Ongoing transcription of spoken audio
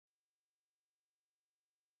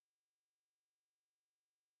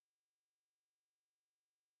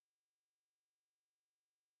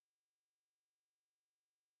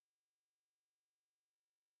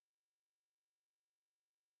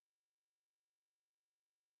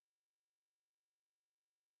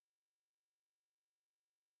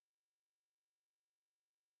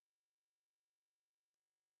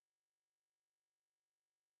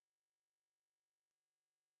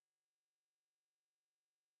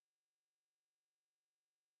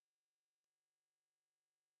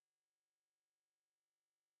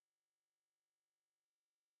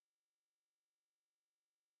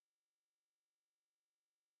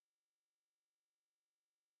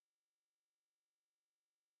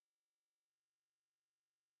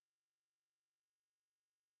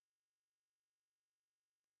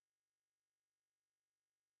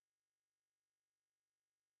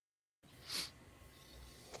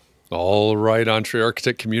All right, Entree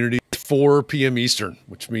Architect community, 4 p.m. Eastern,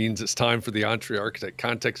 which means it's time for the Entree Architect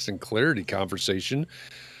Context and Clarity conversation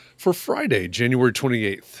for Friday, January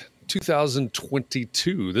 28th,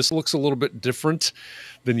 2022. This looks a little bit different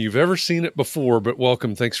than you've ever seen it before, but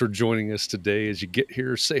welcome. Thanks for joining us today. As you get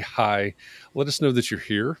here, say hi. Let us know that you're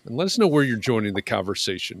here, and let us know where you're joining the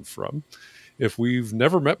conversation from. If we've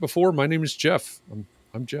never met before, my name is Jeff.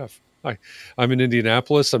 I'm Jeff. Hi, I'm in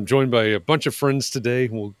Indianapolis. I'm joined by a bunch of friends today.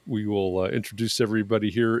 We will introduce everybody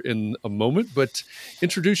here in a moment, but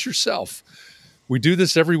introduce yourself. We do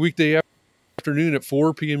this every weekday afternoon at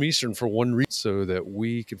 4 p.m. Eastern for one reason, so that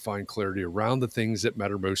we can find clarity around the things that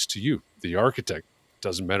matter most to you, the architect.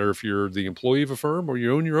 Doesn't matter if you're the employee of a firm or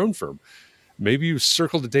you own your own firm. Maybe you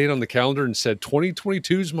circled a date on the calendar and said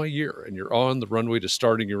 2022 is my year, and you're on the runway to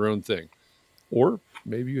starting your own thing. Or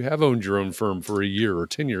maybe you have owned your own firm for a year or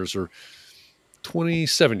 10 years or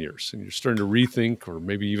 27 years, and you're starting to rethink or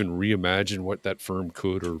maybe even reimagine what that firm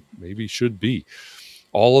could or maybe should be.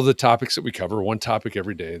 All of the topics that we cover, one topic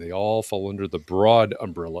every day, they all fall under the broad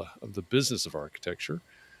umbrella of the business of architecture.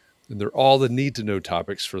 And they're all the need-to-know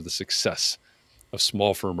topics for the success of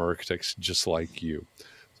small firm architects just like you.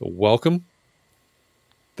 So welcome.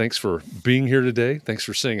 Thanks for being here today. Thanks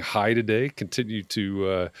for saying hi today. Continue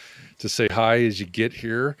to say hi as you get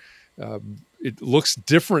here. It looks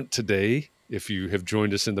different today if you have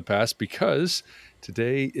joined us in the past, because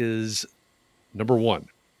today is number one.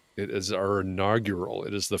 It is our inaugural.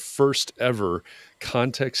 It is the first ever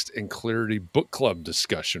Context and Clarity Book Club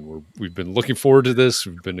discussion. We've been looking forward to this.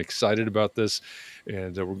 We've been excited about this.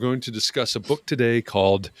 And we're going to discuss a book today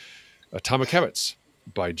called Atomic Habits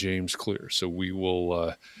by James Clear. So we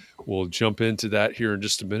will we'll jump into that here in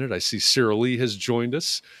just a minute. I see Sarah Lee has joined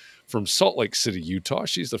us from Salt Lake City, Utah.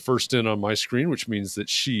 She's the first in on my screen, which means that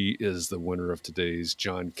she is the winner of today's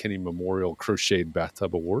John Kenny Memorial Crocheted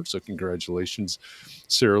Bathtub Award. So congratulations,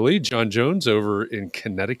 Sarah Lee. John Jones over in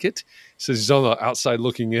Connecticut says he's on the outside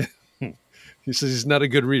looking in. He says he's not a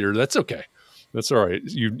good reader. That's okay. That's all right.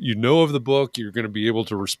 You know of the book. You're going to be able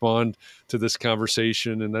to respond to this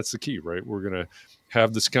conversation, and that's the key, right? We're going to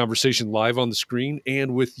have this conversation live on the screen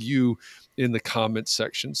and with you in the comments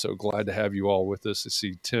section. So glad to have you all with us. I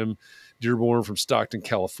see Tim Dearborn from Stockton,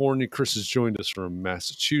 California. Chris has joined us from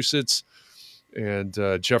Massachusetts, and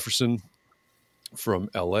Jefferson from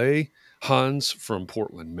LA. Hans from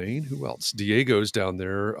Portland, Maine. Who else? Diego's down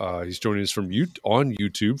there. He's joining us from on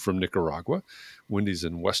YouTube from Nicaragua. Wendy's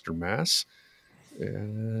in Western Mass.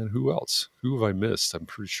 And who else? Who have I missed? I'm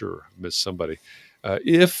pretty sure I missed somebody.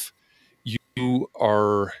 If you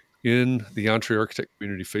are in the Entree Architect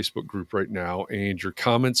Community Facebook group right now and your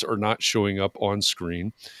comments are not showing up on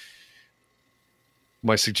screen,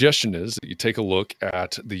 my suggestion is that you take a look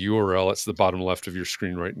at the URL. It's the bottom left of your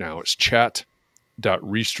screen right now. It's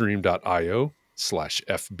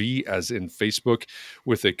chat.restream.io/FB, as in Facebook.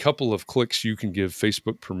 With a couple of clicks, you can give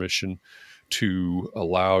Facebook permission to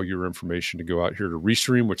allow your information to go out here to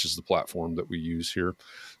Restream, which is the platform that we use here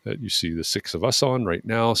that you see the 6 of us on right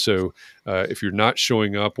now. So if you're not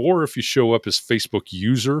showing up, or if you show up as Facebook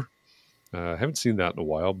user, I haven't seen that in a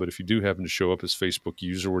while, but if you do happen to show up as Facebook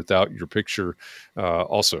user without your picture,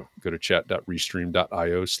 also go to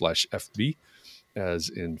chat.restream.io/FB, as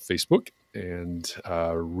in Facebook, and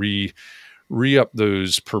re-up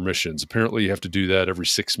those permissions. Apparently you have to do that every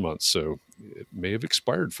 6 months, so it may have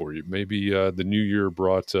expired for you. Maybe the new year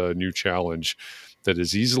brought a new challenge that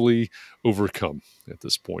is easily overcome at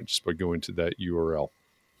this point just by going to that URL.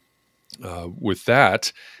 With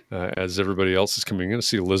that, as everybody else is coming in, I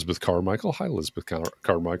see Elizabeth Carmichael. Hi, Elizabeth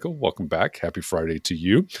Carmichael. Welcome back. Happy Friday to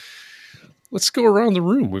you. Let's go around the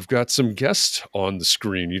room. We've got some guests on the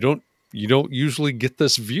screen. You don't usually get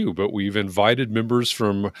this view, but we've invited members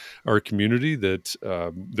from our community that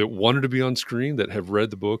wanted to be on screen, that have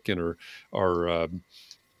read the book and are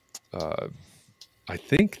I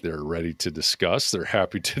think they're ready to discuss. They're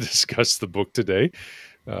happy to discuss the book today.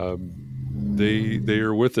 They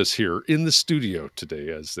are with us here in the studio today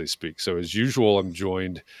as they speak. So as usual, I'm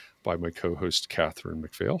joined by my co-host, Catherine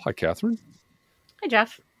McPhail. Hi, Catherine. Hi,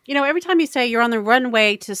 Jeff. You know, every time you say you're on the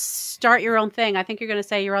runway to start your own thing, I think you're going to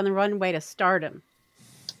say you're on the runway to stardom.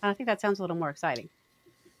 I think that sounds a little more exciting.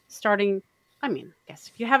 Starting, I mean, yes,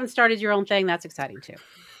 if you haven't started your own thing, that's exciting too.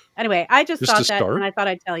 Anyway, I just thought that, and I thought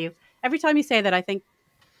I'd tell you. Every time you say that, I think,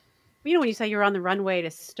 you know, when you say you're on the runway to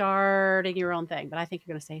starting your own thing, but I think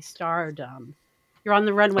you're going to say stardom. You're on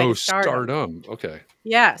the runway to stardom. Stardom. Okay.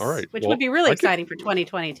 Yes. All right. Which would be really exciting for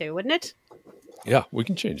 2022, wouldn't it? Yeah, we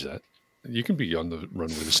can change that. You can be on the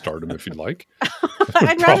runway to stardom if you'd like.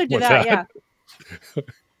 I'd rather do that, yeah.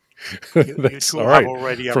 You That's two all have right.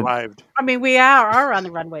 already From arrived. I mean, we are on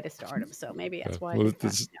the runway to stardom, so maybe that's why. well, We're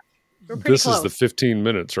pretty this is close. the 15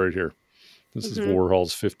 minutes right here. This is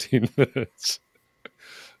Warhol's 15 minutes.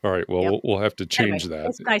 All right. Well, Yep. we'll have to change Anyway, that.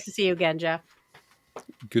 it's nice to see you again, Jeff.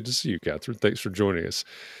 Good to see you, Catherine. Thanks for joining us.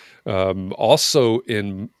 Also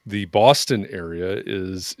in the Boston area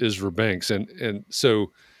is Isra Banks. And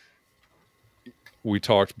so we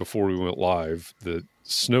talked before we went live that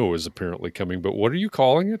snow is apparently coming, but what are you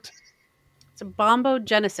calling it? It's a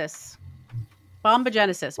bombogenesis.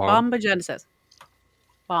 Bombogenesis. Bombogenesis.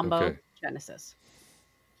 Bombogenesis.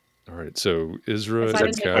 All right. So Isra It's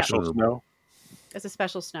and Special Catherine snow. It's a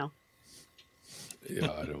special snow.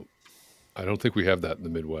 Yeah, I don't think we have that in the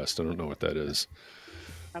Midwest. I don't know what that is.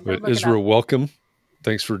 I'm gonna But look it Isra, up. welcome.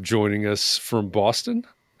 Thanks for joining us from Boston.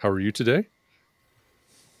 How are you today?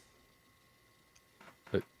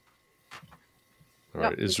 All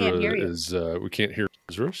right, we can't hear Isra you. is we can't hear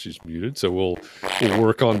Isra. She's muted, so we'll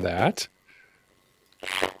work on that.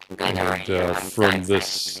 And from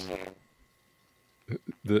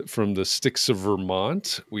the sticks of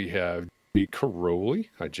Vermont, we have Jay Caroli.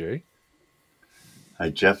 Hi, Jay. Hi,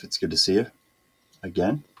 Jeff. It's good to see you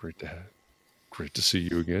again. Great to see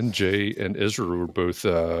you again. Jay and Isra were both,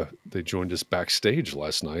 they joined us backstage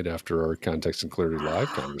last night after our Context and Clarity Live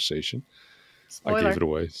conversation. Spoiler. I gave it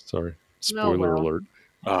away. Sorry. Spoiler alert.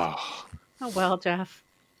 Oh, well, Jeff.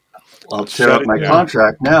 I'll tear up my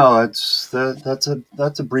contract now. That's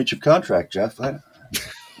a breach of contract, Jeff. Well,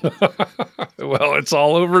 it's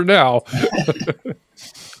all over now.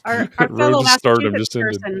 Our fellow Massachusetts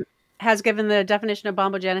person has given the definition of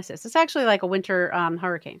bombogenesis. It's actually like a winter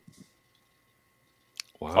hurricane.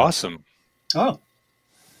 Wow. awesome. Oh,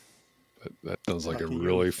 That sounds like a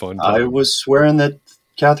really fun I time. was swearing that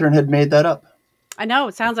Catherine had made that up. I know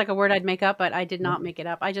it sounds like a word I'd make up, but I did not make it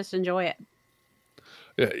up. I just enjoy it.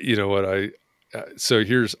 Yeah, you know what?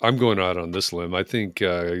 I'm going out on this limb. I think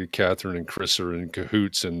Catherine and Chris are in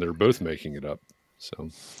cahoots and they're both making it up. So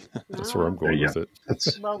that's where I'm going with it.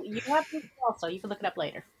 Well, you have to also. You can look it up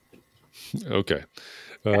later. Okay.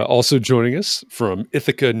 Also joining us from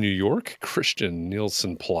Ithaca, New York, Christian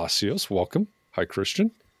Nielsen Palacios. Welcome. Hi,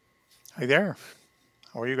 Christian. Hi there.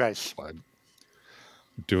 How are you guys?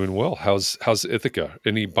 Doing well. How's Ithaca?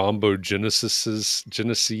 Any geneses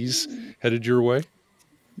headed your way?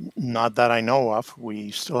 Not that I know of.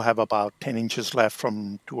 We still have about 10 inches left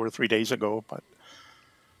from 2 or 3 days ago, but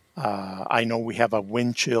I know we have a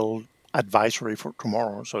wind chill advisory for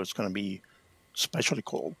tomorrow, so it's going to be especially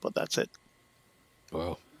cold, but that's it.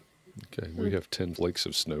 Wow. Okay. We have 10 flakes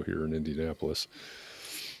of snow here in Indianapolis.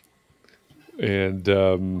 And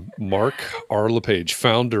Mark R. LePage,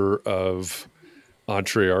 founder of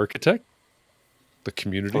Entree Architect, the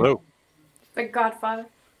community. Hello. The Godfather.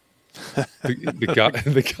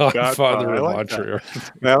 The godfather of like Entree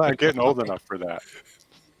Architect. Well, I'm getting old enough for that.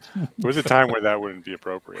 There was a time where that wouldn't be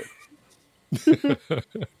appropriate.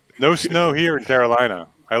 No snow here in Carolina.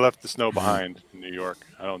 I left the snow behind in New York.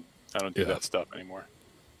 I don't do that stuff anymore.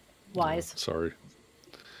 Wise. Sorry.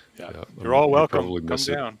 Yeah. You're all welcome. Come It.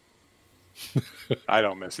 down. I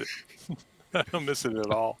don't miss it. I don't miss it at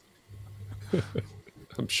all.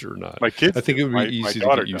 I'm sure not. My kids. I think it would be my easy to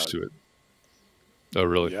daughter get used does. to it. Oh,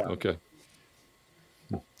 really? Yeah. Okay.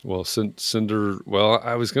 Well, send her. Well,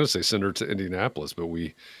 I was going to say send her to Indianapolis, but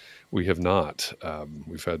we have not.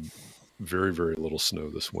 We've had very, very little snow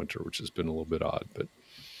this winter, which has been a little bit odd. But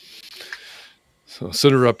so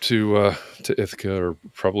send her up to Ithaca, or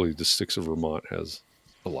probably the sticks of Vermont has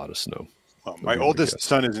a lot of snow. Well, my oldest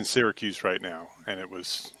son is in Syracuse right now, and it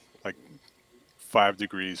was like 5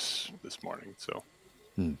 degrees this morning. So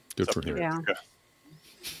good for him. Yeah.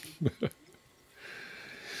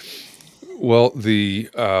 Well,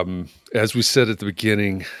 as we said at the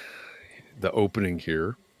beginning, the opening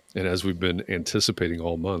here, and as we've been anticipating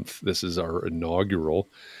all month, this is our inaugural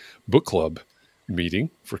book club meeting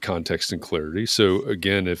for Context and Clarity. So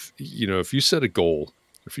again, if you set a goal,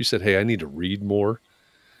 if you said, "Hey, I need to read more,"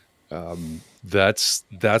 that's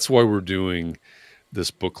why we're doing this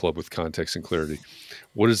book club with Context and Clarity.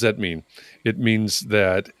 What does that mean? It means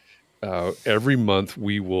that every month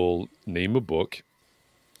we will name a book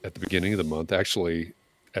at the beginning of the month. Actually,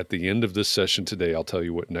 at the end of this session today, I'll tell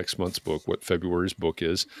you what next month's book, what February's book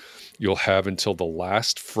is. You'll have until the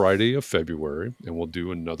last Friday of February, and we'll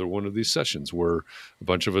do another one of these sessions where a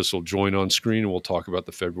bunch of us will join on screen and we'll talk about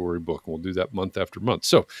the February book. And we'll do that month after month.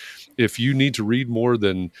 So if you need to read more,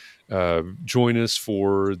 then join us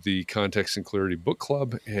for the Context and Clarity Book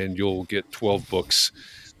Club, and you'll get 12 books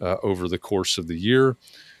over the course of the year.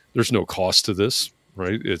 There's no cost to this,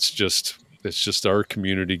 right? It's just It's just our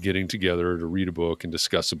community getting together to read a book and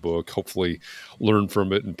discuss a book, hopefully learn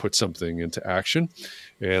from it and put something into action.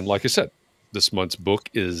 And like I said, this month's book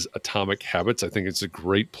is Atomic Habits. I think it's a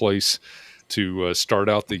great place to start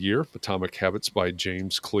out the year. Atomic Habits by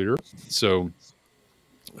James Clear. So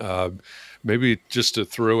uh, maybe just to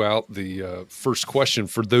throw out the first question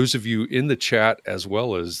for those of you in the chat, as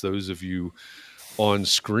well as those of you on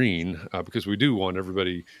screen, because we do want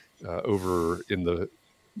everybody over in the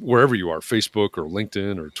wherever you are, Facebook or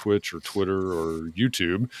LinkedIn or Twitch or Twitter or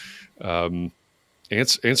YouTube,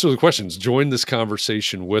 answer the questions. Join this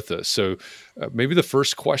conversation with us. So maybe the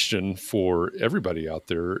first question for everybody out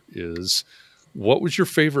there is, what was your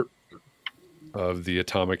favorite of the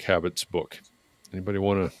Atomic Habits book? Anybody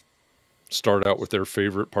want to start out with their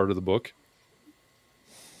favorite part of the book?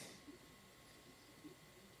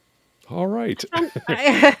 All right.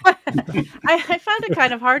 I found it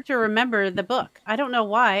kind of hard to remember the book. I don't know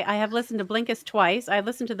why. I have listened to Blinkist twice. I've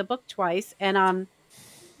listened to the book twice, and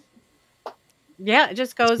yeah, it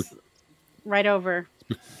just goes right over.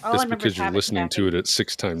 All It's I remember because is you're habit listening to stacking. it at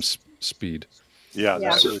 6 times speed. Yeah.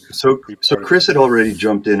 Yeah. So Chris had already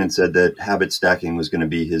jumped in and said that habit stacking was going to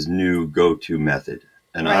be his new go-to method.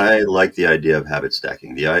 And Right. I like the idea of habit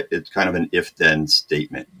stacking. It's kind of an if-then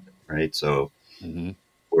statement, right? So Mhm.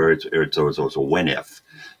 where it's also a when-if.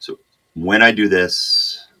 So when I do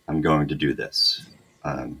this, I'm going to do this.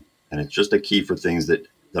 And it's just a key for things that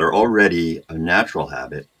are already a natural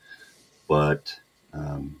habit, but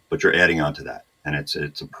you're adding on to that. And it's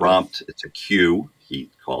a prompt, it's a cue, he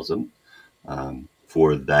calls them,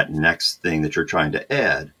 for that next thing that you're trying to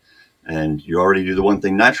add. And you already do the one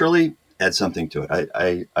thing naturally, add something to it.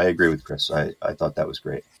 I agree with Chris. I thought that was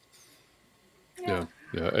great. Yeah.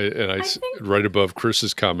 I think right above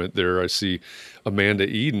Chris's comment there, I see Amanda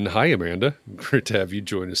Eden. Hi, Amanda. Great to have you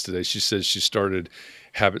join us today. She says she started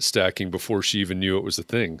habit stacking before she even knew it was a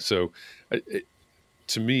thing. So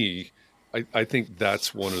to me, I think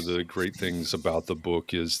that's one of the great things about the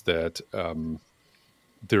book is that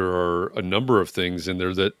there are a number of things in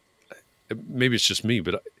there that maybe it's just me,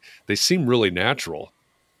 but they seem really natural.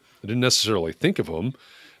 I didn't necessarily think of them,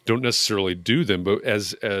 don't necessarily do them, but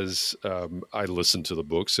as I listened to the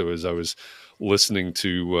book, so as I was listening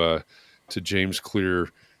to James Clear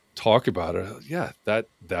talk about it, yeah,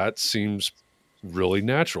 that seems really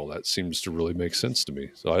natural. That seems to really make sense to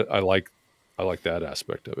me. So I like that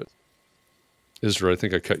aspect of it. Isra, I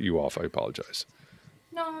think I cut you off. I apologize.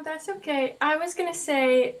 No, that's okay. I was gonna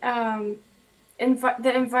say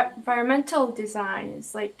environmental design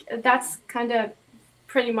is like that's kind of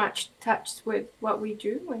pretty much touched with what we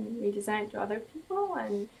do when we design to other people,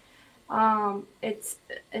 and it's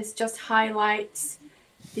just highlights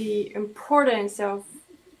the importance of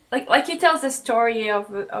like he tells the story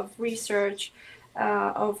of research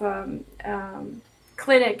of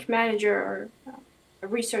clinic manager or a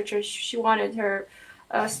researcher. She wanted her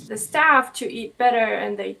the staff to eat better,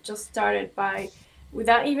 and they just started by,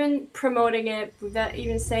 without even promoting it, without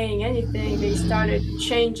even saying anything, they started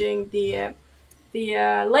changing the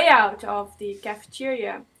layout of the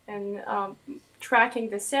cafeteria and tracking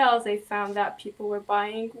the sales. They found that people were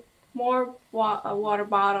buying more water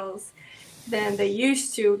bottles than they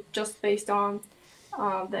used to, just based on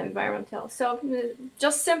the environmental. So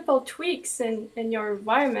just simple tweaks in your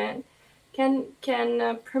environment can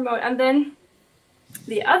promote. And then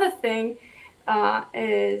the other thing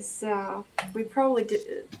is we probably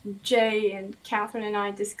did, Jay and Catherine and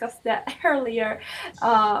I discussed that earlier,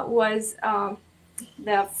 was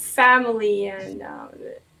the family and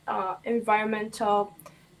environmental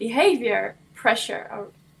behavior pressure, or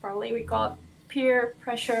probably we call it peer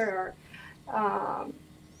pressure, or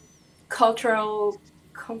cultural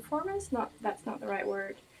conformance. That's not the right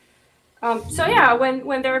word. So yeah,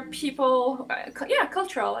 when there are people,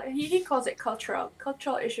 cultural. He calls it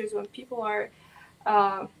cultural issues. When people are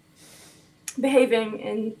behaving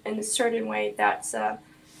in a certain way, that's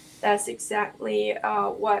exactly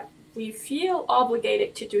what we feel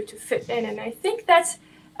obligated to do to fit in. And I think that's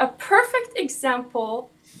a perfect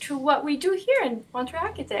example to what we do here in Montreal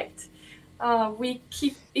Architect. We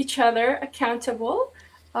keep each other accountable.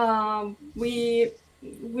 We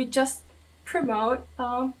just promote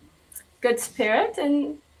good spirit,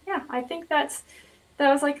 and yeah, I think that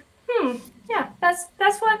was like, yeah, that's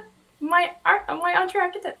what my Montreal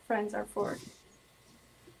Architect friends are for.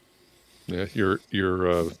 Yeah, your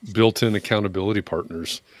built-in accountability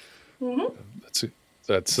partners. Mm-hmm.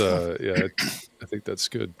 That's yeah. I think that's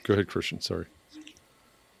good. Go ahead, Christian. Sorry.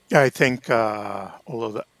 Yeah, I think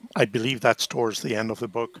although I believe that's towards the end of the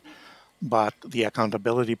book, but the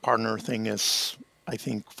accountability partner thing is, I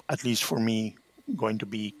think, at least for me, going to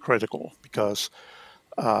be critical, because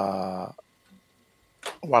while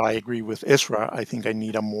I agree with Isra, I think I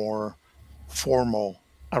need a more formal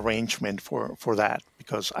arrangement for that,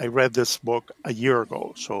 because I read this book a year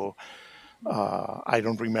ago, so I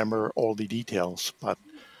don't remember all the details, but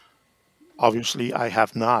obviously I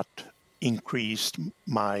have not increased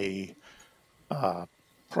my uh,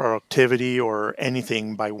 productivity or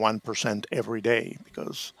anything by 1% every day,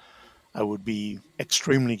 because I would be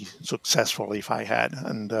extremely successful if I had.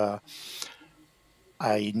 And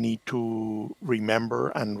I need to remember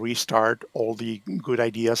and restart all the good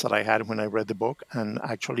ideas that I had when I read the book, and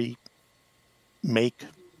actually make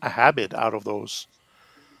a habit out of those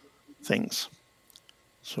things.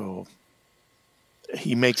 So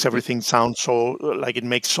he makes everything sound so like it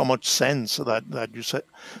makes so much sense that you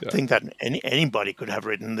think that anybody could have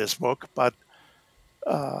written this book, but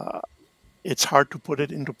it's hard to put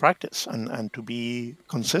it into practice and to be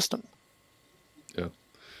consistent. Yeah.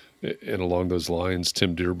 And along those lines,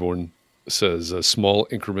 Tim Dearborn says a small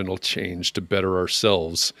incremental change to better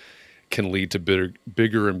ourselves can lead to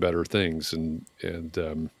bigger and better things. And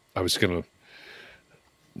I was going to,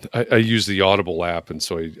 I use the Audible app, and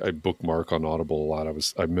so I bookmark on Audible a lot.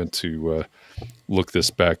 I meant to look this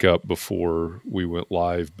back up before we went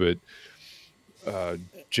live, but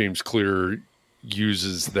James Clear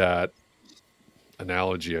uses that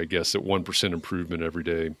analogy, I guess, that 1% improvement every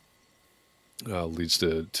day leads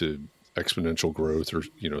to exponential growth, or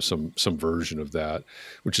some version of that,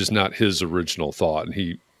 which is not his original thought. And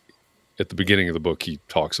he, at the beginning of the book, he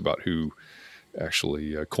talks about who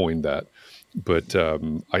actually coined that. But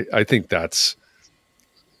I think that's,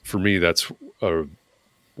 for me, that's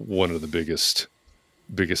one of the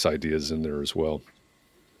biggest ideas in there as well.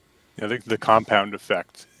 I think the compound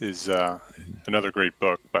effect is another great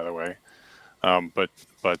book, by the way. But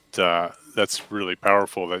that's really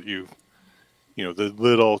powerful, that the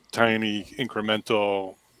little tiny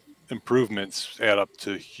incremental improvements add up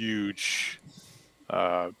to huge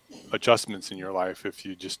adjustments in your life if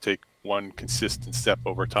you just take one consistent step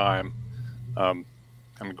over time.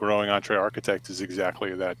 Growing Entree Architect is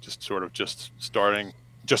exactly that, just starting,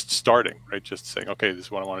 right? Just saying, okay, this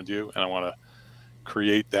is what I want to do, and I want to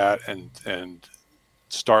create that and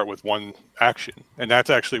start with one action. And that's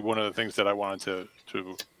actually one of the things that I wanted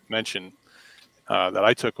to mention that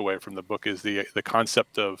I took away from the book, is the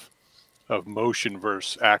concept of motion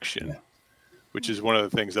versus action, which is one of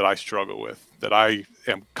the things that I struggle with, that I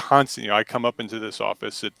am constantly, I come up into this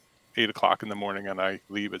office at 8 o'clock in the morning and I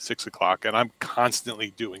leave at 6 o'clock, and I'm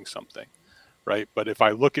constantly doing something, right? But if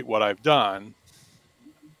I look at what I've done,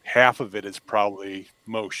 half of it is probably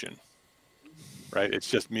motion, right? It's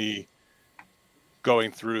just me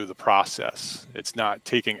going through the process. It's not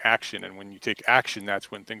taking action. And when you take action, that's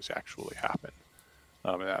when things actually happen.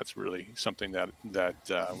 And that's really something that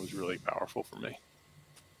was really powerful for me.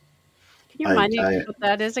 Can you remind me what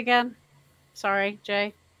that is again? Sorry,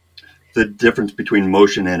 Jay. The difference between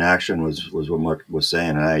motion and action was what Mark was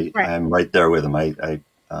saying. And I'm right there with him.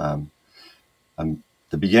 I'm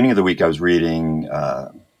the beginning of the week, I was reading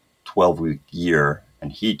 12-Week Year,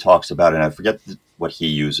 and he talks about, and I forget what he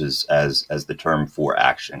uses as the term for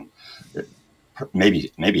action.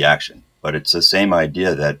 Maybe action, but it's the same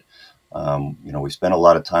idea that we spend a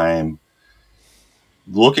lot of time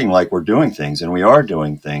looking like we're doing things, and we are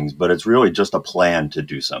doing things, but it's really just a plan to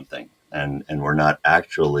do something, and we're not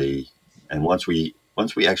actually. And once we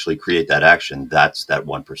actually create that action, that's that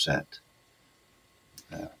 1%.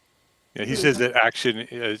 Yeah, he says that action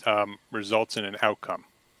results in an outcome.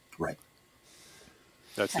 Right.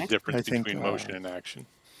 That's the difference between motion and action.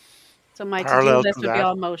 So my to-do list would be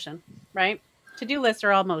all motion, right? To-do lists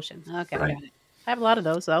are all motion. Okay, right. Got it. I have a lot of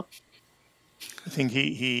those, though. I think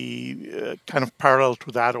he kind of parallel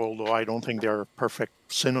to that, although I don't think they're perfect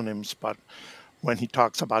synonyms, but when he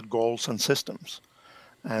talks about goals and systems,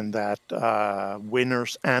 and that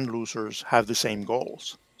winners and losers have the same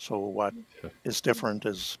goals. So what is different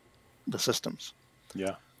is the systems.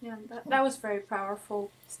 Yeah. Yeah, that was a very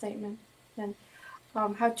powerful statement. And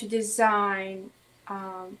how to design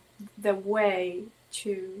the way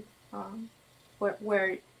to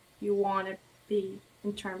where you want to be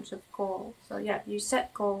in terms of goals. So yeah, you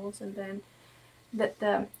set goals, and then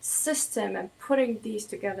the system and putting these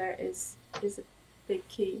together is a big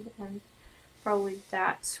key, and probably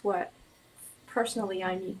that's what personally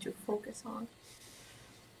I need to focus on.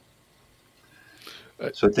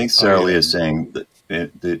 So I think Sarah Lee is saying that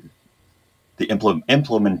the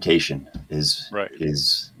implementation is right.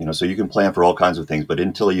 is so you can plan for all kinds of things, but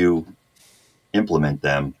until you implement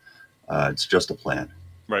them, it's just a plan.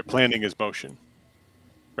 Right. Planning is motion.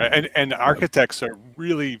 Right. And architects are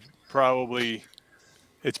really probably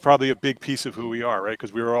a big piece of who we are, right?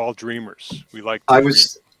 Because we were all dreamers. We like to I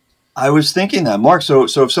dream. was thinking that, Mark. So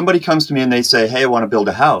if somebody comes to me and they say, "Hey, I want to build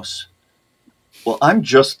a house," well, I'm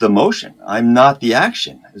just the motion. I'm not the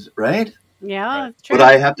action, right? Yeah, Right. true. But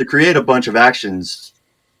I have to create a bunch of actions,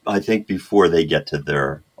 I think, before they get to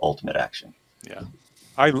their ultimate action. Yeah.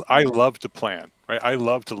 I love to plan, right? I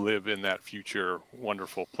love to live in that future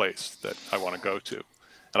wonderful place that I want to go to.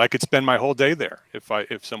 And I could spend my whole day there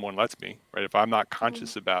if someone lets me, right? If I'm not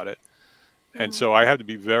conscious about it. And so I have to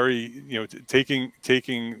be very,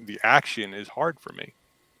 taking the action is hard for me.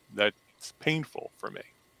 That's painful for me,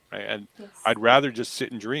 right? And Yes. I'd rather just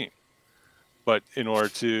sit and dream. But in order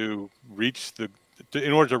to reach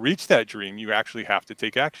that dream, you actually have to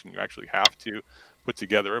take action. You actually have to put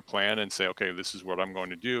together a plan and say, okay, this is what I'm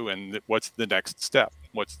going to do, and what's the next step?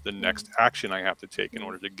 What's the next action I have to take in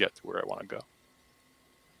order to get to where I want to go?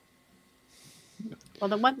 Well,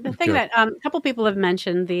 the thing that a couple people have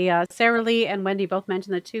mentioned, the Sarah Lee and Wendy both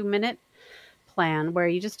mentioned the 2-minute plan, where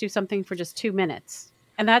you just do something for just 2 minutes,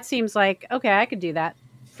 and that seems like, okay, I could do that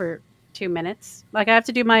for 2 minutes. Like, I have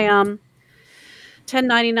to do my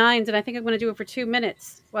 1099s, and I think I'm going to do it for 2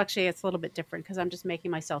 minutes. Well, actually, it's a little bit different because I'm just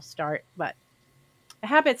making myself start. But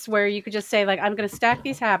habits where you could just say, like, I'm going to stack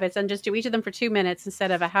these habits and just do each of them for 2 minutes instead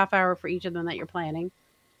of a half hour for each of them that you're planning.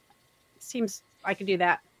 It seems I could do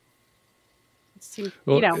that. It seems,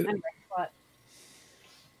 anyway, but.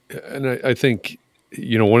 And I think,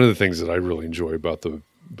 one of the things that I really enjoy about the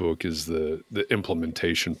book is the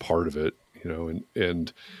implementation part of it,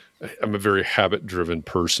 and I'm a very habit driven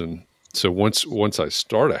person. So once I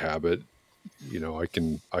start a habit, I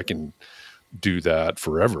can do that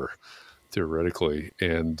forever, theoretically.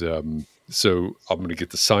 And so I'm going to get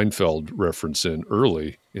the Seinfeld reference in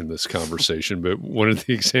early in this conversation. But one of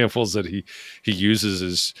the examples that he uses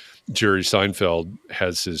is Jerry Seinfeld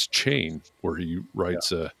has his chain where he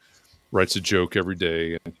writes a joke every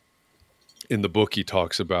day. And in the book, he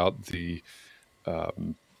talks about the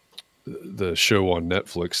show on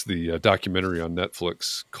Netflix, the documentary on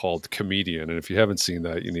Netflix called Comedian. And if you haven't seen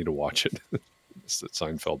that, you need to watch it. It's that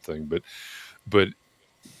Seinfeld thing. But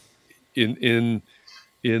in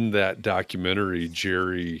that documentary,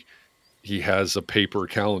 Jerry, he has a paper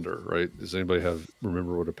calendar, right? Does anybody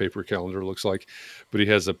remember what a paper calendar looks like? But he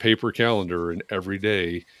has a paper calendar, and every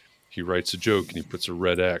day he writes a joke and he puts a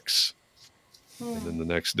red X. And then the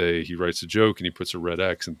next day he writes a joke and he puts a red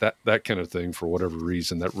X, and that kind of thing, for whatever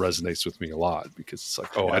reason, that resonates with me a lot, because it's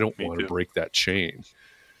like, I don't want to break that chain.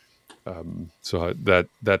 So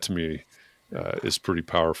that to me is pretty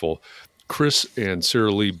powerful. Chris and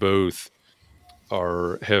Sarah Lee both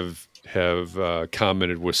have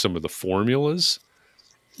commented with some of the formulas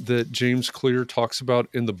that James Clear talks about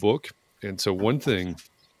in the book. And so one thing,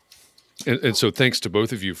 and so thanks to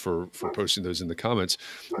both of you for posting those in the comments.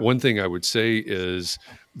 One thing I would say is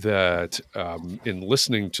that in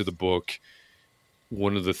listening to the book,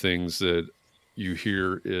 one of the things that you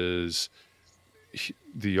hear is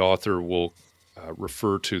the author will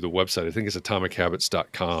refer to the website. I think it's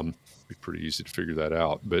atomichabits.com. It'd be pretty easy to figure that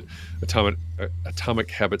out. But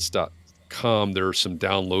atomichabits.com, there are some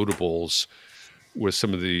downloadables with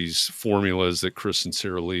some of these formulas that Chris and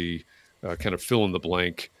Sarah Lee kind of fill in the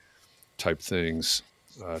blank type things,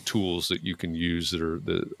 tools that you can use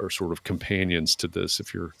that are sort of companions to this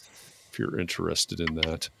if you're interested in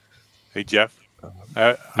that. Hey, Jeff,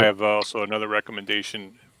 I have also another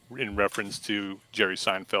recommendation in reference to Jerry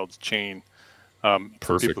Seinfeld's chain.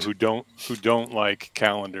 For people who don't like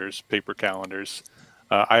calendars, paper calendars,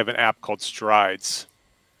 I have an app called Strides,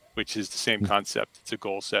 which is the same concept. It's a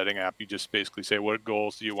goal setting app. You just basically say, what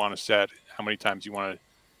goals do you want to set? How many times you want to,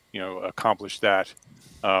 accomplish that?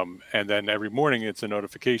 And then every morning it's a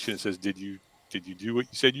notification. It says, did you do what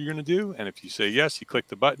you said you're going to do? And if you say yes, you click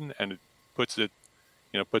the button and it puts it,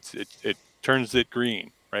 it turns it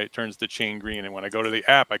green, right? It turns the chain green. And when I go to the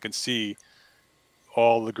app, I can see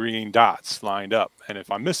all the green dots lined up. And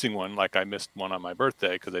if I'm missing one, like I missed one on my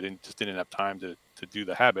birthday because I didn't have time to do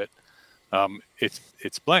the habit,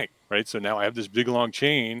 it's blank, right? So now I have this big long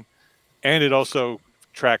chain, and it also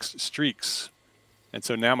tracks streaks. And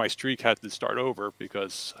so now my streak had to start over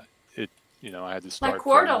because I had to start like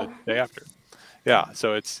Wordle the day after. Yeah.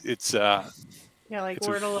 So it's like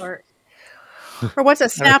Wordle or what's a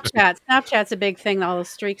Snapchat? Snapchat's a big thing. All the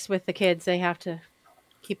streaks with the kids, they have to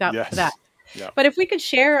keep out for that. Yeah. But if we could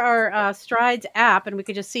share our Strides app and we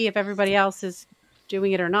could just see if everybody else is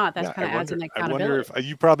doing it or not, that kind of adds an accountability. I wonder if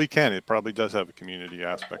you probably can. It probably does have a community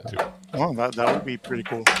aspect to it. Oh, that would be pretty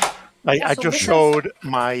cool. I just showed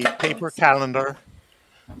my paper calendar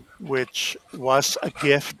which was a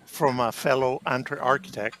gift from a fellow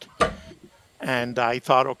architect. And I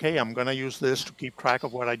thought, okay, I'm going to use this to keep track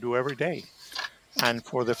of what I do every day. And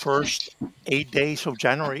for the first 8 days of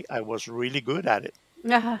January, I was really good at it.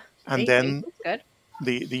 And 8 days, then that's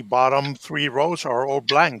good. the bottom 3 rows are all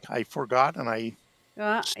blank. I forgot and I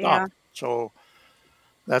Yeah. stopped. So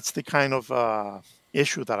that's the kind of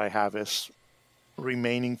issue that I have, is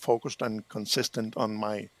remaining focused and consistent on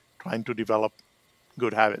my trying to develop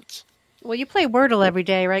good habits. Well, you play Wordle every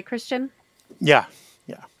day, right, Christian? Yeah.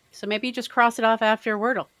 So maybe you just cross it off after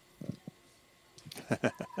Wordle.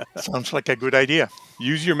 Sounds like a good idea.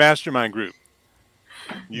 Use your mastermind group.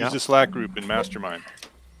 Use Yeah. the Slack group in mastermind.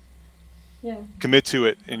 Yeah. Commit to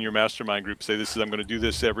it in your mastermind group. Say, I'm going to do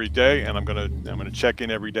this every day, and I'm going to check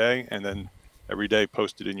in every day, and then every day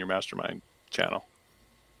post it in your mastermind channel.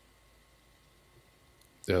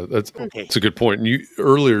 Yeah, that's Okay. a good point. And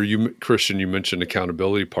earlier, Christian, you mentioned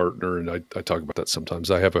accountability partner, and I talk about that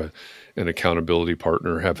sometimes. I have an accountability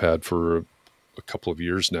partner, have had for a couple of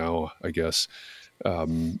years now, I guess.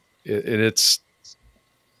 And it's,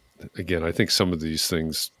 again, I think some of these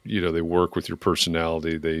things, they work with your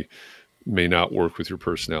personality. They may not work with your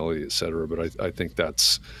personality, et cetera. But I think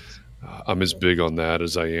that's, I'm as big on that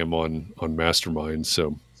as I am on Mastermind.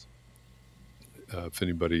 So if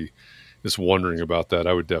anybody is wondering about that,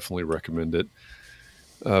 I would definitely recommend it.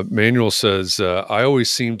 Manuel says, I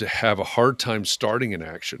always seem to have a hard time starting an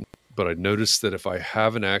action, but I noticed that if I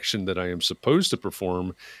have an action that I am supposed to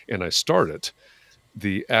perform and I start it,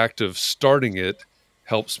 the act of starting it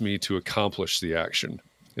helps me to accomplish the action.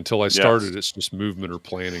 Until I started, it's just movement or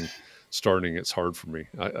planning. Starting, it's hard for me.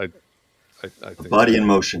 I think body in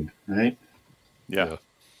motion, right? Yeah.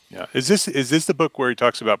 Is this the book where he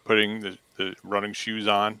talks about putting the running shoes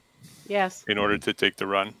on? Yes. In order to take the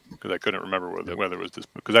run, because I couldn't remember whether it was this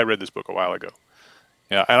book, because I read this book a while ago.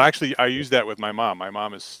 Yeah, and actually I use that with my mom. My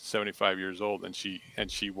mom is 75 years old, and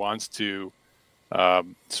she wants to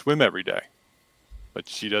swim every day, but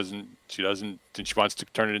she doesn't, and she wants to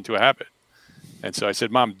turn it into a habit. And so I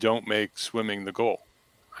said, Mom, don't make swimming the goal.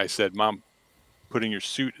 I said, Mom, putting your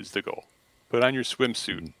suit is the goal. Put on your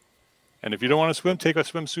swimsuit, and if you don't want to swim, take a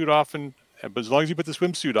swimsuit off, but as long as you put the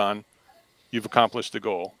swimsuit on, you've accomplished the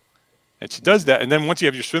goal. And she does that, and then once you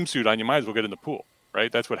have your swimsuit on, you might as well get in the pool,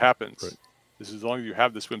 right? That's what happens. Right. This is as long as you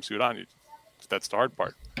have the swimsuit on, that's the hard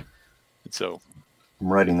part. And so,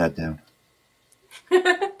 I'm writing that down.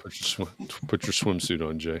 Put your swimsuit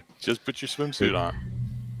on, Jay. Just put your swimsuit on.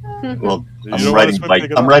 Well, You I'm don't writing wanna swim,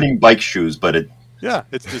 take it off. writing bike shoes, but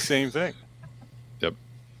It's the same thing. Yep.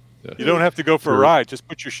 Yeah. You don't have to go for a ride. Just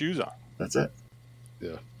put your shoes on. that's it.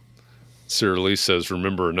 Yeah. Sarah Lee says,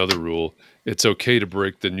 remember another rule. It's okay to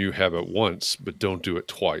break the new habit once, but don't do it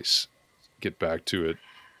twice. Get back to it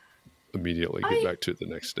immediately. Get back to it the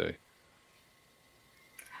next day.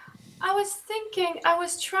 I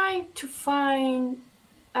was trying to find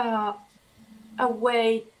a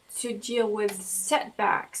way to deal with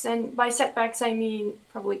setbacks, and by setbacks I mean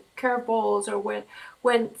probably curveballs, or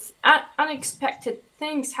when unexpected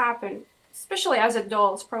things happen, especially as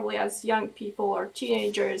adults. Probably as young people or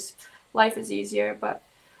teenagers, life is easier, but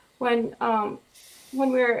when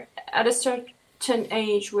we're at a certain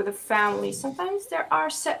age with a family, sometimes there are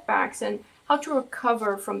setbacks, and how to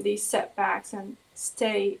recover from these setbacks and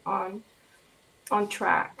stay on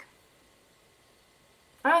track.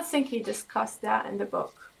 I don't think he discussed that in the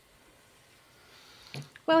book.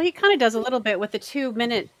 Well, he kind of does a little bit with the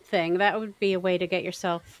 2-minute thing. That would be a way to get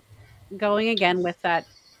yourself going again with that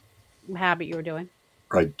habit you were doing.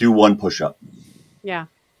 Right. Do one push-up. Yeah.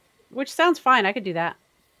 Which sounds fine. I could do that.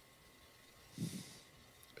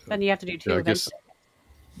 Then you have to do 2 Yeah, I guess.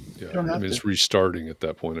 eventually. Yeah, I mean, it's restarting at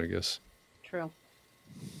that point, I guess. True.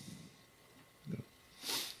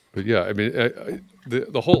 But yeah, I mean,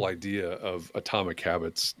 the whole idea of atomic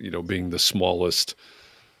habits, being the smallest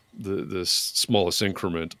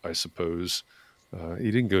increment, I suppose.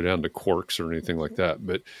 He didn't go down to quarks or anything like that,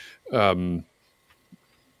 but that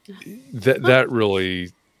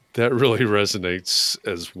really resonates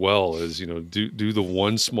as well as, do the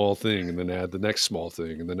one small thing and then add the next small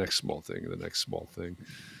thing and the next small thing and the next small thing.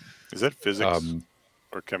 Is that physics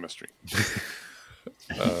or chemistry?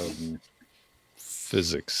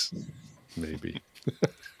 Physics, maybe.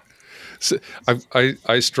 So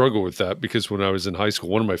I struggle with that because when I was in high school,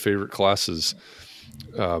 one of my favorite classes,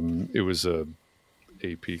 it was a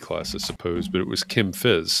AP class, I suppose, but it was Chem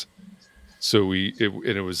Phys. So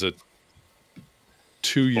it was a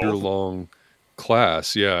 2-year-long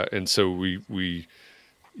class, yeah. And so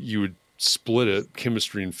you would split it,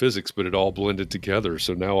 chemistry and physics, but it all blended together.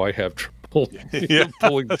 So now I have trouble pulling So you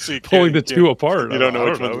pulling the can't- two apart. you don't know I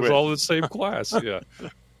which one's It was which. all the same class. Yeah.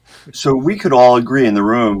 So we could all agree in the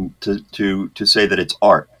room to say that it's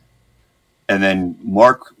art. And then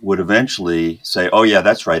Mark would eventually say, "Oh yeah,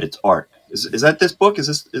 that's right, it's art." Is that this book?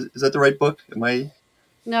 Is that the right book? Am I?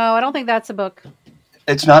 No, I don't think that's a book.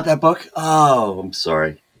 It's not that book. Oh, I'm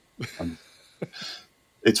sorry.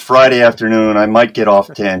 It's Friday afternoon. I might get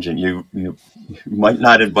off tangent. You might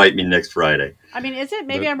not invite me next Friday. I mean, is it?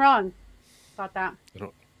 Maybe But- I'm wrong about that.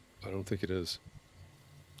 I don't think it is.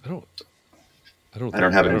 I don't I don't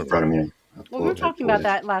think- have it in front of me. Well, we were talking about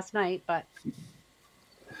that last night, but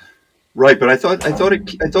Right, but I thought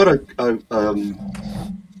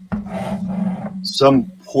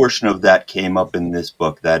some portion of that came up in this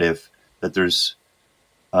book, that there's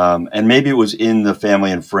and maybe it was in the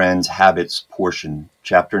family and friends habits portion,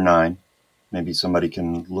 chapter 9. Maybe somebody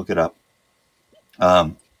can look it up.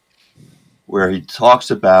 Where he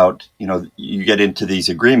talks about, you get into these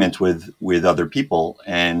agreements with other people,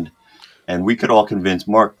 and we could all convince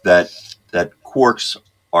Mark that quarks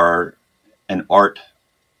are an art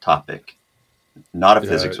topic, not a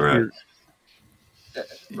physics or you're-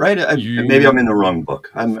 right. Maybe I'm in the wrong book.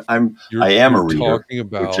 I am a reader, talking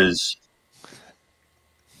about which is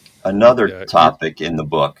another Yeah, topic in the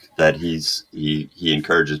book that he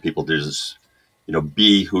encourages people to just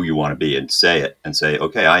be who you want to be and say it and say,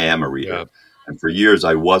 okay, I am a reader. Yeah. And for years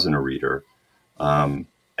I wasn't a reader, and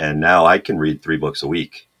now I can read 3 books a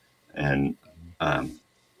week and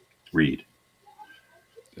read.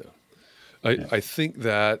 I think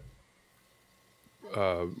that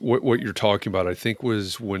what you're talking about, I think,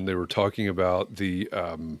 was when they were talking about the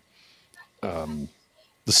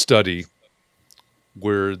study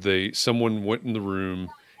where someone went in the room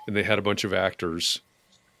and they had a bunch of actors,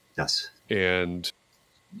 Yes. and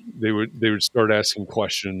they would start asking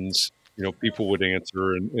questions. People would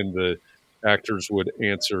answer, and the actors would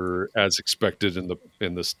answer as expected, and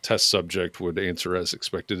the test subject would answer as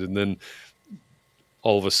expected, and then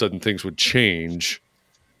all of a sudden things would change,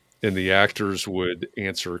 and the actors would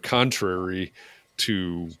answer contrary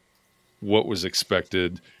to what was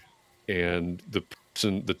expected, and the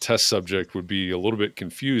test subject would be a little bit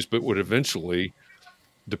confused, but would eventually,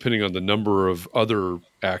 depending on the number of other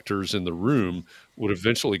actors in the room, would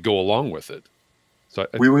eventually go along with it. So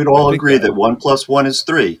We would all think agree that 1 + 1 is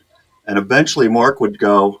 3, and eventually Mark would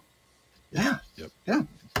go, yeah, Yep. yeah,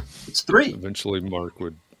 it's 3. eventually Mark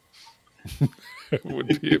would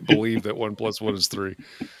believe that 1 + 1 is 3.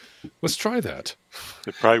 Let's try that.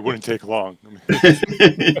 It probably wouldn't take long.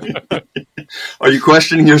 Are you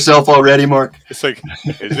questioning yourself already, Mark? It's like,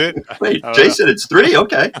 is it? Wait, I don't Jason, it's 3?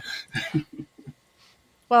 Okay.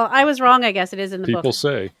 well, I was wrong. I guess it is in the People book.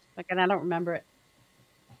 say. And I don't remember it.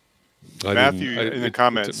 Matthew in the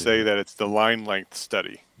comments say that it's the line length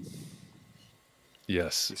study.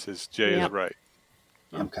 Yes. He says Jay Yep. is right.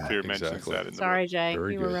 Okay. Fear mentions Exactly. that in the Sorry, book. Jay.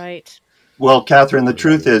 Very You were good. right. Well, Catherine, the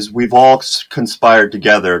truth is we've all conspired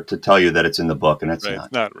together to tell you that it's in the book, and it's Right, not.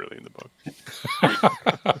 it's not really in the book.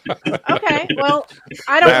 Okay. Well,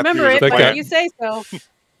 I don't Matthew remember is a it, but plan. you say so.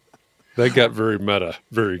 That got very meta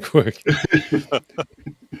very quick.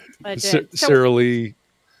 I did. So, Sarah Lee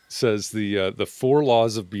says the 4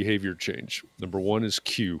 laws of behavior change. Number 1 is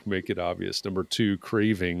cue, make it obvious. Number 2,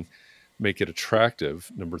 craving, make it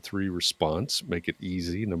attractive. Number 3, response, make it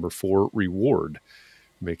easy. Number 4, reward,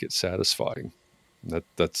 make it satisfying.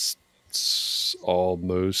 That's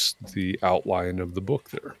almost the outline of the book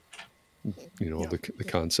there. The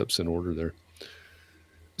concepts in order there.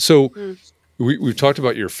 So we've talked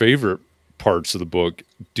about your favorite parts of the book.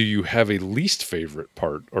 Do you have a least favorite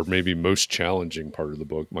part, or maybe most challenging part of the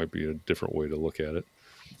book? Might be a different way to look at it.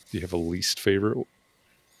 Do you have a least favorite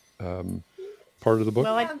part of the book?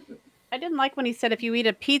 well, I didn't like when he said if you eat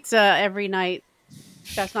a pizza every night,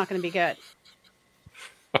 that's not going to be good.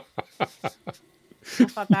 I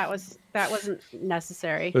thought that wasn't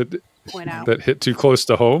necessary to point out. That hit too close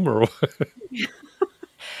to home, or what?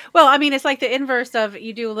 Well, I mean, it's like the inverse of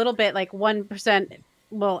you do a little bit, like 1%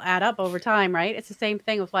 will add up over time, right? It's the same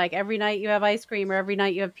thing with like every night you have ice cream, or every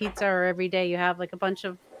night you have pizza, or every day you have like a bunch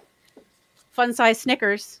of fun-sized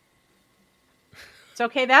Snickers. It's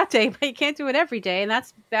okay that day, but you can't do it every day, and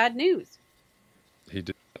that's bad news. He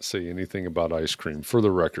did not say anything about ice cream, for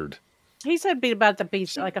the record. He said be about the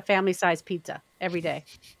pizza, like a family-sized pizza every day.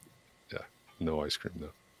 Yeah, no ice cream though.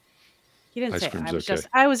 He didn't Ice say it. cream's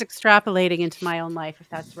I was extrapolating into my own life, if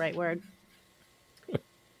that's the right word.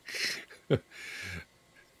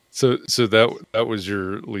 So that was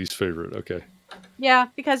your least favorite. Okay. Yeah,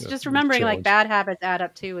 because Yeah, just big remembering like challenge. bad habits add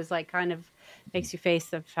up too is like kind of makes you face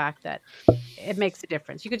the fact that it makes a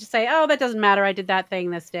difference. You could just say, "Oh, that doesn't matter. I did that thing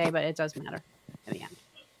this day," but it does matter in the end.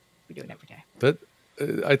 We do it every day. That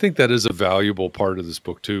I think that is a valuable part of this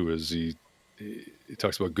book too. Is he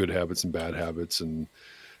talks about good habits and bad habits, and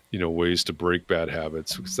ways to break bad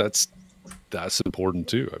habits, because that's important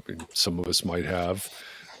too. I mean, some of us might have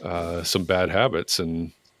some bad habits,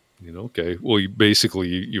 and okay, well,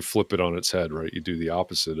 you flip it on its head, right? You do the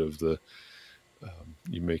opposite of the.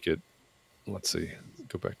 You make it. Let's see.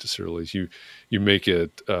 Go back to Cyril's. You make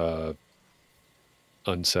it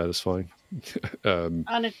unsatisfying. Make it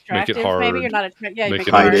Unattractive. hard. Maybe you're not attractive. Yeah, you Make make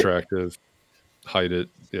it it hard. unattractive. Hide it.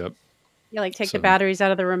 Yep. You like take So- the batteries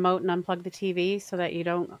out of the remote and unplug the TV so that you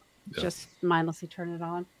don't Yeah. just mindlessly turn it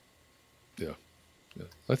on. Yeah.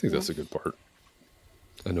 I think that's a good part.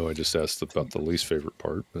 I know I just asked about the least favorite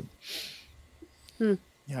part, but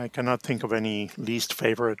Yeah, I cannot think of any least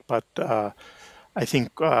favorite, but I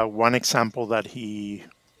think one example that he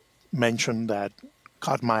mentioned that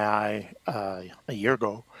caught my eye a year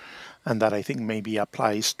ago, and that I think maybe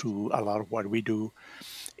applies to a lot of what we do,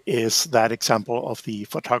 is that example of the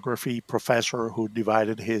photography professor who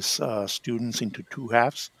divided his students into two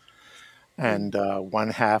halves. And one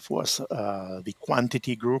half was the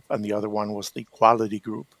quantity group, and the other one was the quality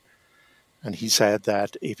group. And he said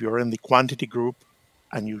that if you're in the quantity group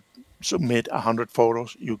and you submit 100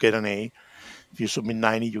 photos, you get an A. If you submit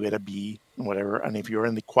 90, you get a B, and whatever. And if you're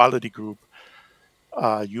in the quality group,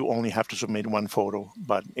 you only have to submit one photo,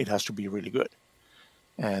 but it has to be really good.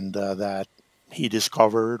 And that he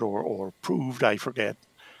discovered or proved, I forget,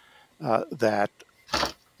 that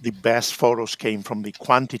the best photos came from the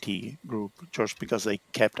quantity group just because they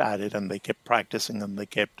kept at it and they kept practicing and they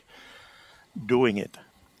kept doing it.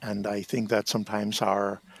 And I think that sometimes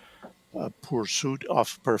our pursuit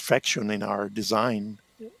of perfection in our design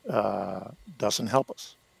doesn't help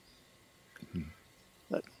us.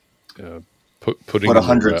 putting But in the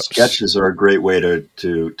 100 reps. sketches are a great way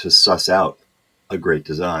to suss out a great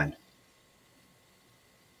design,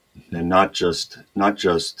 and not just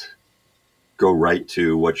go right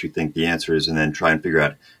to what you think the answer is and then try and figure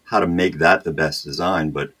out how to make that the best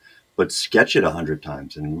design, but sketch it 100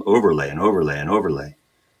 times and overlay and overlay and overlay.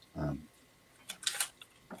 Yeah.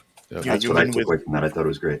 That's what I took away from that. I thought it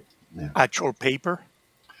was great. Yeah. Actual paper?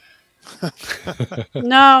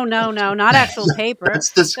 No, not actual paper. That's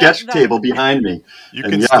the sketch table behind me. You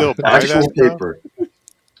And can still buy actual that stuff? paper.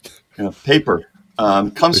 Paper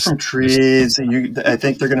comes from trees. I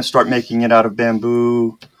think they're going to start making it out of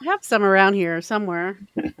bamboo. I have some around here somewhere.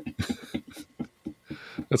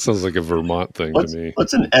 That sounds like a Vermont thing to me.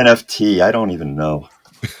 What's an NFT? I don't even know.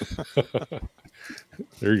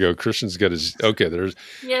 There you go. Christian's got his. Okay, there's.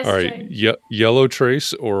 Yes, All right, Jay. yellow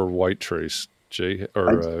trace or white trace, Jay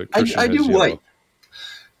or Christian I has do yellow. white.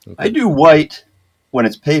 Okay. I do white when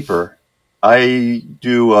it's paper. I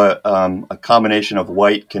do a combination of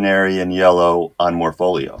white, canary, and yellow on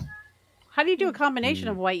Morpholio How do you do a combination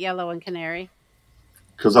of white, yellow, and canary?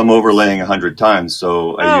 because I'm overlaying 100 times.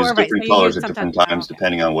 So I use right. different So you colors use at different sometimes- times okay.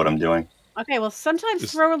 depending on what I'm doing. Okay, well,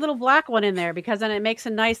 sometimes throw a little black one in there because then it makes a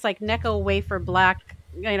nice like Necco wafer black,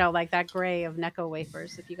 like that gray of Necco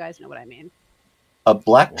wafers, if you guys know what I mean. A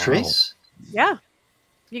black Wow. trace? Yeah,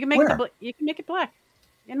 you can make Where? you can make it black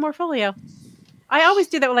in Morpholio. I always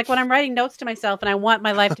do that like when I'm writing notes to myself and I want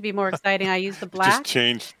my life to be more exciting. I use the Just black.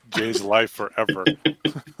 changed Jay's life forever.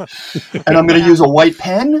 And I'm going to use a white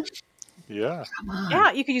pen? Yeah.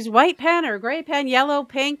 Yeah, you could use white pen or gray pen, yellow,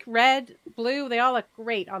 pink, red, blue. They all look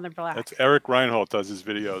great on the black. That's Eric Reinhold does his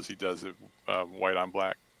videos. He does it white on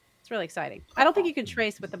black. It's really exciting. I don't think you can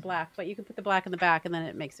trace with the black, but you can put the black in the back and then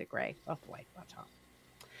it makes it gray off the white on top.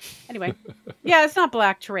 Anyway, yeah, it's not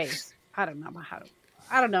black trace. I don't know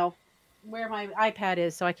I don't know where my iPad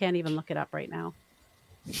is, so I can't even look it up right now.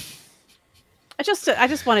 I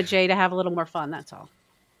just wanted Jay to have a little more fun. That's all.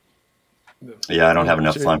 Yeah, I don't have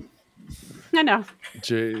enough Jay- fun. I know.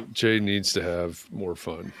 Jay needs to have more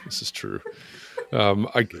fun. This is true.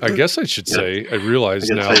 I guess I should say, I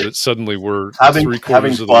realize I gotta now say, that suddenly we're having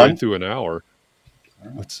 3/4 of the way fun. through an hour.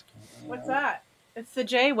 What's What's that? It's the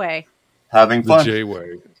J way. Having the fun. J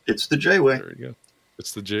way? It's the J way. There you go.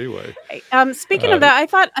 It's the J way. Hey, speaking of that, I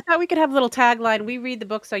thought we could have a little tagline. We read the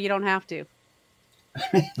book so you don't have to.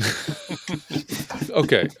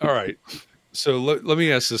 Okay. All right. So let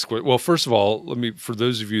me ask this question. Well, first of all, for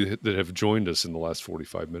those of you that have joined us in the last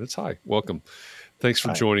 45 minutes, hi, welcome. Thanks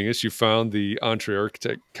for joining us. You found the Entree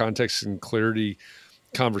Architect Context and Clarity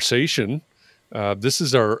conversation. This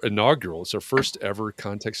is our inaugural. It's our first ever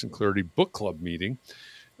Context and Clarity Book Club meeting.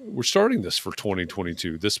 We're starting this for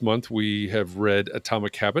 2022. This month we have read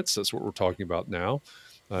Atomic Habits. That's what we're talking about now.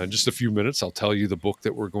 In just a few minutes, I'll tell you the book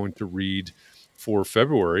that we're going to read for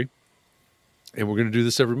February. And we're going to do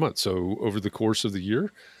this every month. So over the course of the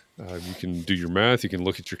year, you can do your math. You can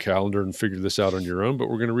look at your calendar and figure this out on your own. But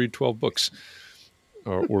we're going to read 12 books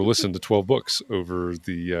or listen to 12 books over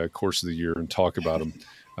the course of the year and talk about them.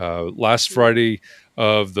 Last Friday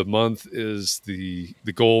of the month is the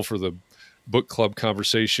goal for the book club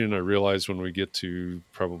conversation. I realize when we get to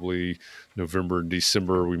probably November and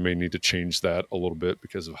December, we may need to change that a little bit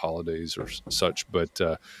because of holidays or such. But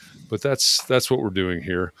that's what we're doing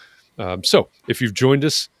here. So if you've joined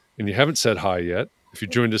us and you haven't said hi yet, if you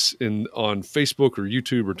joined us on Facebook or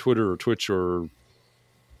YouTube or Twitter or Twitch or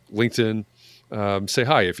LinkedIn, say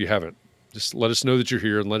hi if you haven't. Just let us know that you're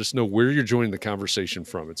here and let us know where you're joining the conversation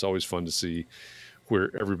from. It's always fun to see where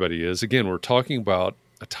everybody is. Again, we're talking about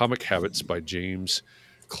Atomic Habits by James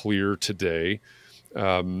Clear today.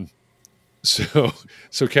 So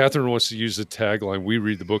Catherine wants to use the tagline, "We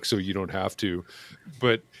read the book so you don't have to."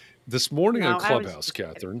 But this morning on Clubhouse,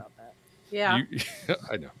 Catherine, yeah,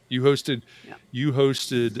 I know you hosted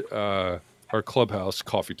our Clubhouse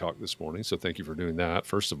coffee talk this morning. So thank you for doing that.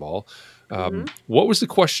 First of all, what was the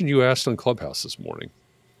question you asked on Clubhouse this morning?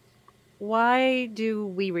 Why do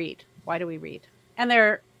we read? Why do we read? And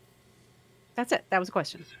that's it. That was a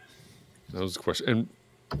question. That was a question. And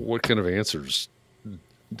what kind of answers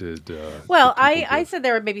did? I said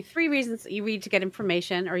there are maybe 3 reasons that you read: to get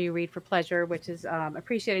information, or you read for pleasure, which is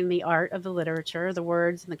appreciating the art of the literature, the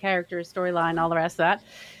words and the characters, storyline, all the rest of that.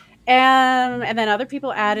 And then other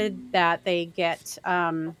people added that they get,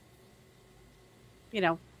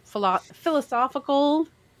 philosophical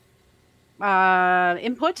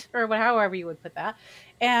input, or however you would put that.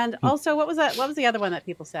 And also, what was that? What was the other one that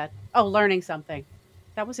people said? Oh, learning something.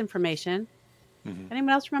 That was information. Anyone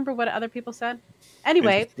else remember what other people said?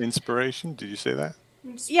 Anyway, inspiration. Did you say that?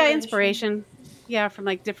 Yeah, inspiration. Yeah, from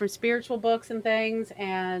like different spiritual books and things.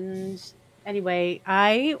 And anyway,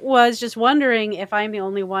 I was just wondering if I'm the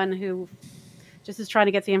only one who just is trying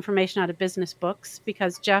to get the information out of business books,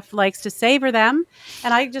 because Jeff likes to savor them,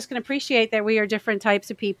 and I just can appreciate that we are different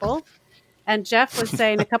types of people. And Jeff was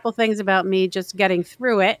saying a couple things about me just getting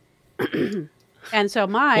through it. And so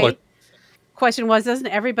my question was, doesn't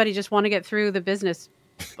everybody just want to get through the business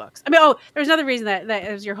books? I mean, there's another reason that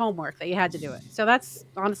it was your homework, that you had to do it. So that's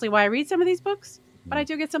honestly why I read some of these books, but I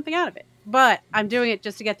do get something out of it. But I'm doing it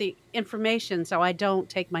just to get the information, so I don't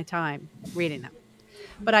take my time reading them.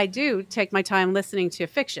 But I do take my time listening to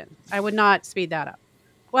fiction. I would not speed that up.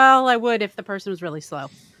 Well, I would if the person was really slow.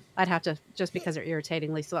 I'd have to, just because they're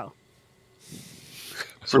irritatingly slow.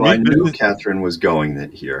 So I knew Catherine was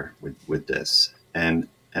going here with this, and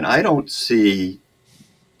I don't see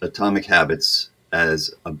Atomic Habits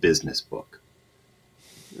as a business book.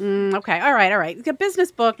 Okay, all right. A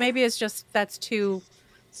business book, maybe it's just, that's too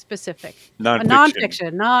specific.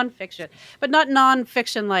 Nonfiction, but not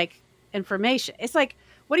nonfiction like information. It's like,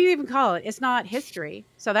 what do you even call it? It's not history,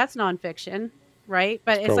 so that's nonfiction, right?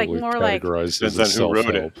 But it's like more like, depends on who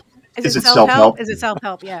wrote it. Is it self-help? Is it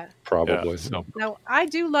self-help? Yeah. Probably. Yeah. Now, I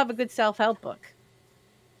do love a good self-help book.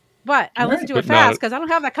 But I listen to it fast because I don't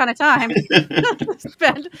have that kind of time to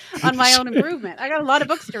spend on my own improvement. I got a lot of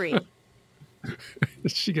books to read.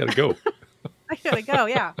 She got to go. I got to go,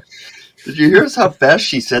 yeah. Did you hear how fast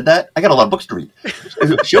she said that? I got a lot of books to read.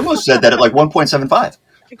 She almost said that at like 1.75.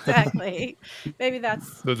 Exactly. Maybe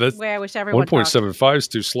that's the way I wish everyone 1.75 is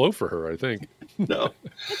too slow for her, I think. No.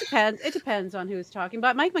 It depends. It depends on who's talking.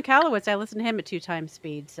 But Mike McAllowitz, I listen to him at 2 times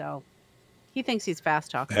speed, so he thinks he's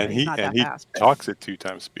fast talking, but he's not that fast. He talks at 2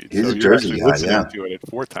 times speed. He's so a Jersey guy, listening to it at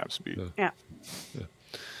 4 times speed. Yeah.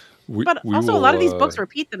 But also, a lot of these books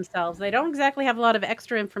repeat themselves. They don't exactly have a lot of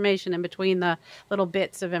extra information in between the little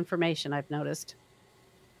bits of information, I've noticed.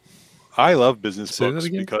 I love business books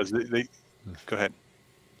because they go ahead.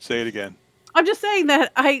 Say it again. I'm just saying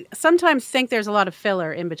that I sometimes think there's a lot of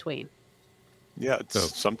filler in between. Yeah,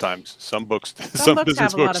 sometimes. Some books some books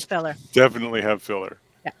have a lot of filler. Definitely have filler.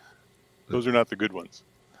 Yeah. Those are not the good ones.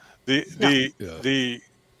 I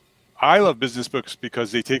love business books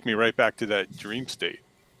because they take me right back to that dream state.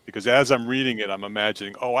 Because as I'm reading it, I'm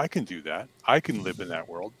imagining, oh, I can do that. I can live in that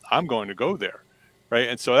world. I'm going to go there. Right.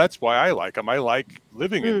 And so that's why I like them. I like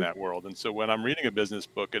living in that world. And so when I'm reading a business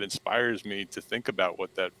book, it inspires me to think about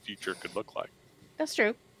what that future could look like. That's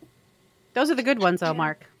true. Those are the good ones, though,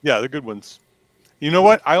 Mark. Yeah, the good ones. You know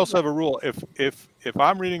what? I also have a rule. If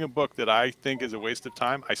I'm reading a book that I think is a waste of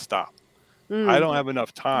time, I stop. I don't have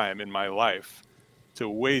enough time in my life to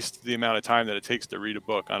waste the amount of time that it takes to read a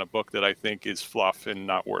book on a book that I think is fluff and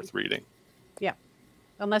not worth reading. Yeah.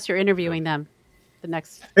 Unless you're interviewing them the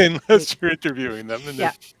next Unless you're interviewing them. And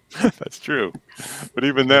That's true. But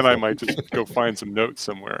even then, I might just go find some notes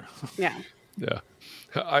somewhere. Yeah. Yeah.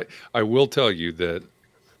 I will tell you that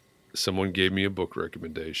someone gave me a book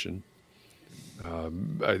recommendation.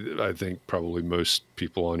 I think probably most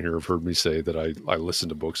people on here have heard me say that I listen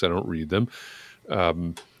to books. I don't read them.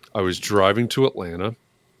 I was driving to Atlanta,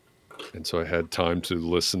 and so I had time to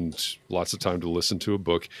listen, lots of time to listen to a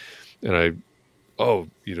book. And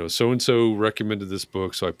so-and-so recommended this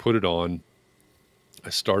book. So I put it on. I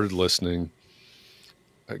started listening.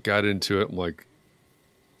 I got into it. I'm like,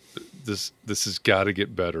 this has got to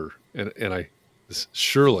get better. And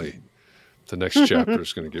surely the next chapter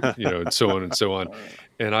is going to get, and so on and so on.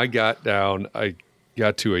 And I got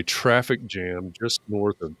to a traffic jam just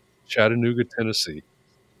north of Chattanooga, Tennessee,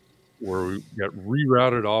 where we got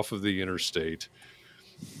rerouted off of the interstate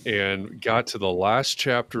and got to the last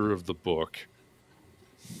chapter of the book.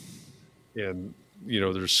 And,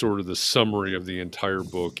 there's sort of the summary of the entire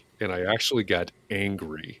book. And I actually got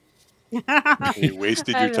angry. You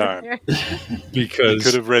wasted your time. Because you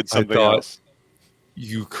could have read something else.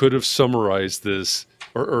 You could have summarized this,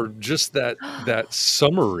 or just that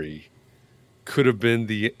summary could have been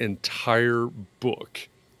the entire book.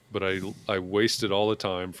 But I wasted all the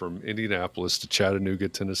time from Indianapolis to Chattanooga,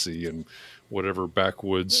 Tennessee, and whatever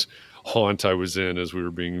backwoods haunt I was in as we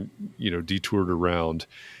were being, detoured around.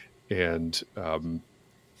 And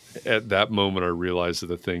at that moment, I realized that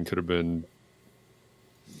the thing could have been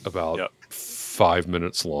about 5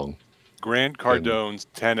 minutes long. Grant Cardone's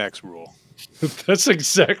 10X rule. That's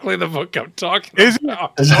exactly the book I'm talking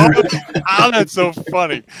about. Oh, that's so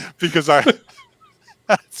funny. That's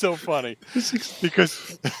so funny.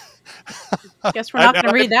 Because guess we're not going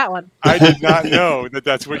to read that one. I did not know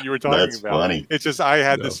that's what you were talking That's about. funny. It's just I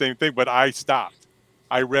had the same thing, but I stopped.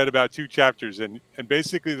 I read about 2 chapters, and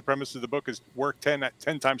basically the premise of the book is work 10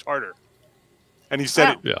 times harder. And he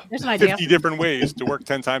said There's an 50 idea. different ways to work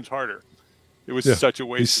 10 times harder. It was such a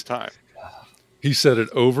waste of time. He said it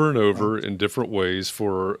over and over in different ways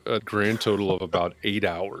for a grand total of about 8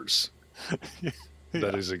 hours.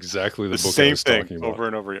 That is exactly the book I was talking about. Over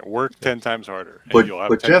and over again. Work 10 times harder. But you'll have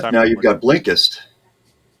 10 Jeff, times now more you've got Blinkist.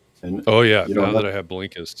 And oh yeah, you don't now have- that I have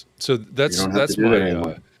Blinkist, so that's don't have to do my that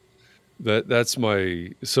anymore. that's my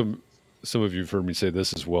some of you've heard me say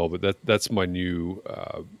this as well, but that's my new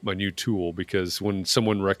tool, because when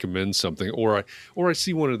someone recommends something, or I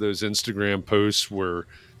see one of those Instagram posts where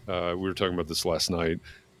we were talking about this last night.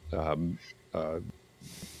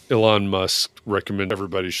 Elon Musk recommended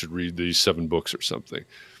everybody should read these 7 books or something.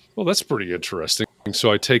 Well, that's pretty interesting.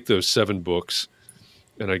 So I take those 7 books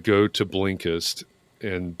and I go to Blinkist,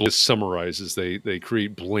 and Blinkist summarizes. They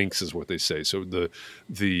create blinks, is what they say. So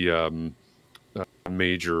the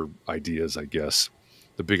major ideas, I guess,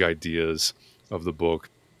 the big ideas of the book.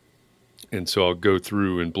 And so I'll go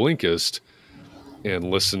through in Blinkist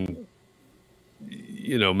and listen.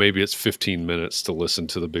 Maybe it's 15 minutes to listen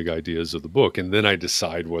to the big ideas of the book. And then I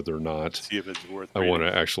decide whether or not See if it's worth I want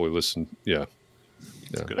to actually listen. Yeah.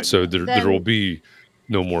 good So idea. there will be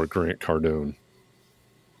no more Grant Cardone.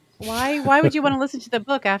 Why would you want to listen to the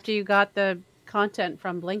book after you got the content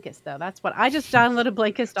from Blinkist, though? That's what I just downloaded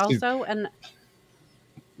Blinkist also, and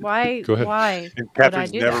why? Go ahead. Why And would I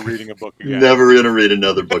Catherine's do never that? reading a book again. Never going to read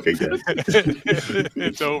another book again.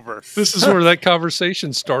 It's over. This is where that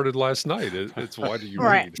conversation started last night. It's why do you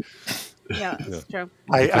Right. read? Yeah, that's true.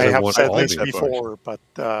 I Because I have want said all this the before, but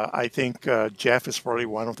I think Jeff is probably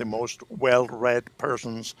one of the most well-read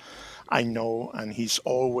persons I know, and he's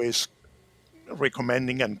always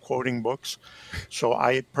recommending and quoting books. So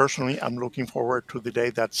I personally am looking forward to the day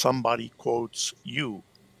that somebody quotes you.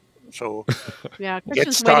 So Yeah, get Christian's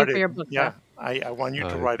waiting started. for your book. Yeah, Jeff. I want you to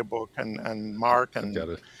I- write a book, and Mark and Got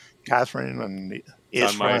it. Catherine and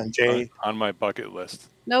It's Isra and Jay. on my bucket list.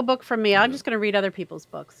 No book from me. I'm just going to read other people's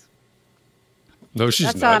books. No, she's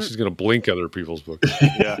That's, not. She's going to blink other people's books.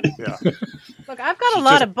 Yeah. Look, I've got a She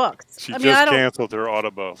lot just- of books. She I mean, I just don't. canceled her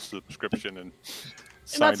Audible subscription and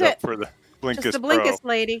signed that's up it. for the Blinkist Just the Pro. Blinkist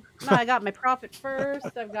lady. No, I got my Profit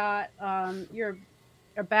First. I've got your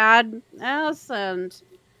Bad Ass, and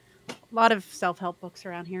a lot of self-help books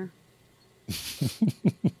around here.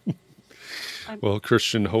 Well,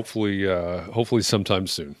 Christian, hopefully sometime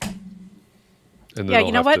soon. And then Yeah, I'll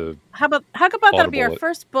you know have what? to How about that'll be our Audible it.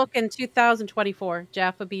 first book in 2024?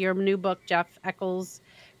 Jeff would be your new book. Jeff Eccles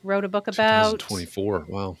wrote a book about 2024.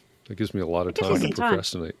 Wow, that gives me a lot of That gives you time to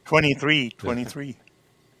some time. procrastinate. 23.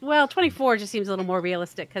 Well, 24 just seems a little more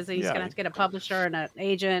realistic because he's Yeah. going to have to get a publisher and an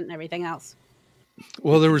agent and everything else.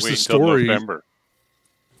 Well, there was Wait the until story. November.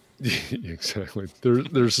 Exactly.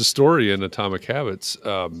 There's a story in Atomic Habits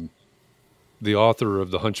the author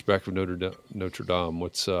of The Hunchback of Notre Dame.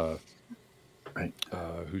 What's Right.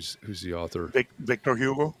 who's the author? Victor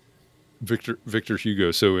Hugo. Victor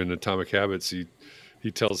Hugo. So in Atomic Habits,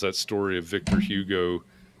 he tells that story of Victor Hugo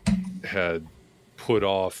had put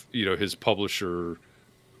off. His publisher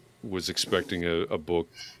was expecting a book.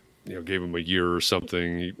 Gave him a year or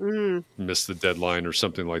something. He missed the deadline or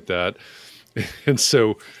something like that. And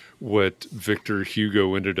so what Victor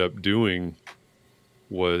Hugo ended up doing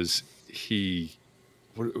was he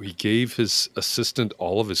gave his assistant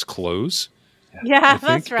all of his clothes. Yeah, think,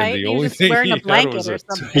 that's and right. the He only was just thing wearing he a had blanket was or a-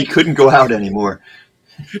 something. He couldn't go out anymore.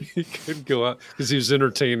 He couldn't go out because he was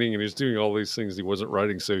entertaining and he was doing all these things he wasn't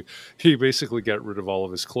writing. So he basically got rid of all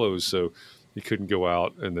of his clothes. So he couldn't go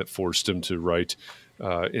out, and that forced him to write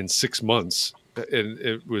in 6 months. And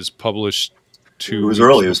it was published 2 It was weeks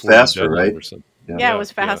early. It was before the faster, deadline right? or something. Yeah, it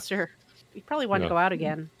was faster. He probably wanted to Yeah. go out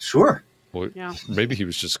again. Sure. Well, Yeah. maybe he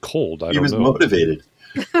was just cold. I He don't was know. motivated.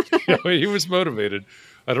 He was motivated.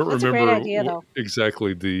 I don't That's a great remember idea, though.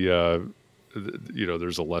 exactly the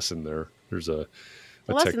there's a lesson there. There's a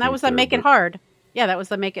Listen, that was technique the make there, it hard. Yeah, that was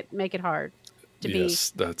the make it hard to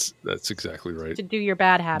yes, that's exactly right. do your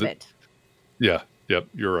bad habit. Yeah. Yep.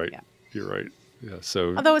 You're right. Yeah. You're right. Yeah.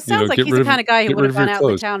 So, Although it sounds like get he's rid the of- kind of guy who get would rid have of your gone out in the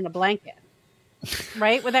clothes. town in a blanket.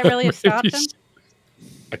 Right? Would that really have stopped him?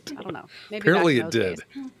 I I don't know. Maybe Apparently back it in those did.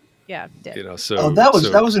 days. Yeah, it did. So Oh, that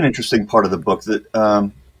was an interesting part of the book.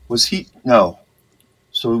 That was he? No.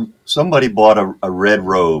 So somebody bought a red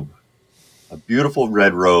robe, a beautiful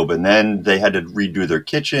red robe, and then they had to redo their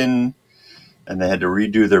kitchen, and they had to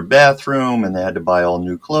redo their bathroom, and they had to buy all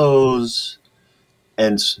new clothes,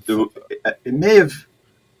 and it may have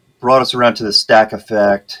brought us around to the stack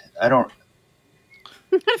effect. I don't.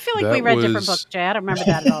 I feel like we That read different was- books, Jay. I don't remember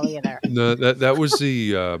that at all either. No, that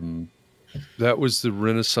was the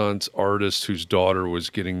Renaissance artist whose daughter was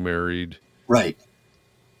getting married, Right.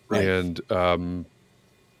 Right. and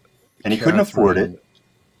And he couldn't afford it. Catherine-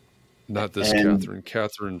 Not this And-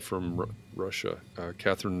 Catherine from Russia,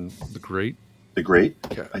 Catherine the Great. The Great,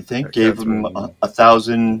 Ca- I think, gave him Catherine-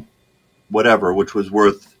 1,000 whatever, which was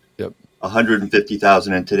worth Yep.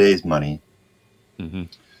 150,000 in today's money. Mhm.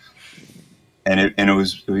 And it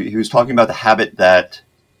was, he was talking about the habit that,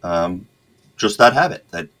 just that habit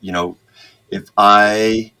that, if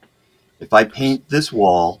I paint this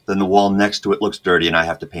wall, then the wall next to it looks dirty and I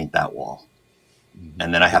have to paint that wall.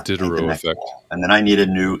 And then I have to paint the Diderot next effect. wall. And then I need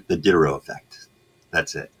the Diderot effect.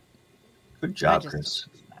 That's it. Good job, just Chris.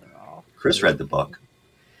 don't do that at all. Chris read the book.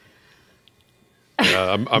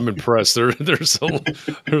 Yeah, I'm impressed. There's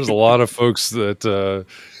a lot of folks that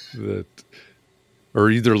are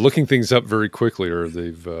either looking things up very quickly or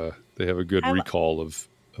they have a good recall of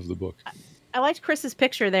the book. I liked Chris's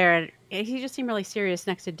picture there. And he just seemed really serious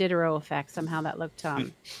next to Diderot effect. Somehow that looked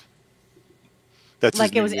That's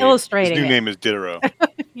like his it new was name. illustrating His new it. name is Diderot.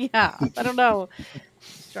 Yeah, I don't know.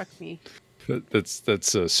 Struck me. That's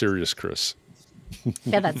serious Chris,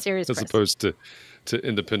 Yeah, that's serious. as Chris. opposed to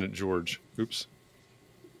independent George. Oops.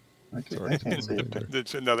 Sorry.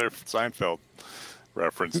 It's another Seinfeld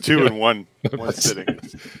reference. Two in one sitting.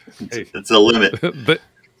 It's a limit. But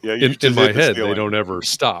Yeah, you in just my hit the head, they ceiling. don't ever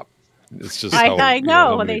stop. It's just I how,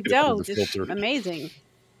 know, how they many get through don't. the It's filter. amazing.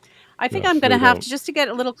 I think Yeah, I'm going to they have don't. to, just to get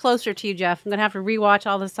a little closer to you, Jeff, I'm going to have to rewatch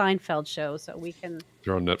all the Seinfeld shows so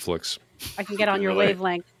They're on Netflix. I can get on your Really?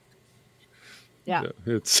 wavelength. Yeah.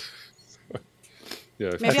 It's yeah.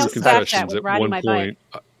 Maybe Few I'll stack that confessions with at riding one my point.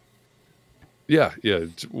 Yeah.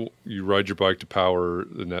 You ride your bike to power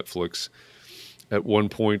the Netflix. At one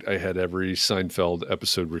point, I had every Seinfeld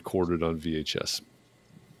episode recorded on VHS.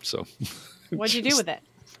 So, What'd you do with it?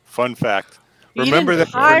 Fun fact. You Remember didn't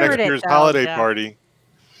that for pirate next it, year's though, holiday Jeff. party.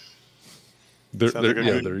 There, Sounds like a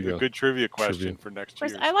there good, you a go. good trivia question Trivia. for next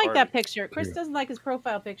Chris, year's I like party. that picture. Chris Yeah. doesn't like his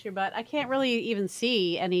profile picture, but I can't really even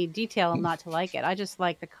see any detail not to like it. I just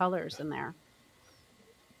like the colors in there.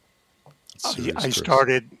 Serious I Chris.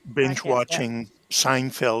 started binge guess, yeah. watching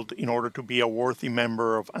Seinfeld in order to be a worthy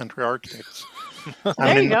member of Antri Architects.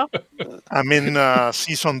 There you go. I'm in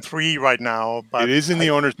season 3 right now, but It is in the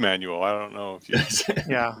owner's manual. I don't know if you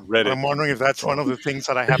yeah, read but it. I'm wondering if that's one of the things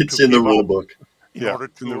that I have It's to in the give rule up book. in Yeah, order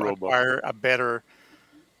it's in the to rule book. acquire a better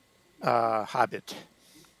habit.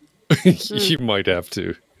 You might have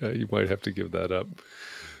to. You might have to give that up.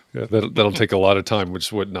 Yeah, that'll take a lot of time. Which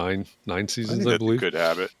is what nine I seasons, think I that's a believe. good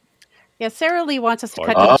habit. Yeah, Sarah Lee wants us to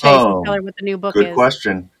cut Oh, to the chase and tell her what the new book Good is.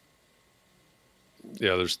 question.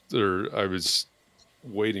 Yeah, I was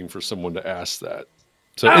waiting for someone to ask that.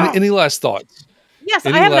 So, any last thoughts? Yes,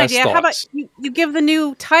 Any I have an last idea. How about thoughts? you give the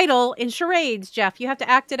new title in charades, Jeff? You have to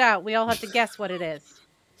act it out. We all have to guess what it is.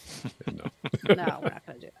 No. No, we're not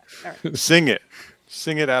going to do that. All right. Sing it.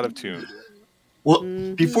 Sing it out of tune. Well,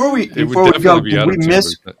 before we It would go, definitely be out of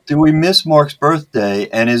tune, did we miss Mark's birthday?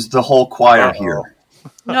 And is the whole choir here?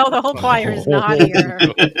 No, the whole choir is not here.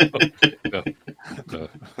 No.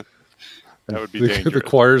 That would be The dangerous.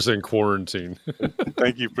 choir's in quarantine.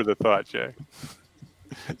 Thank you for the thought, Jay.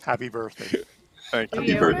 Happy birthday. Thank Do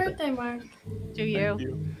you. you? Birthday, Mark. Do you? Thank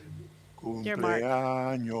you. Dear Mark.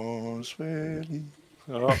 Cumpleaños feliz.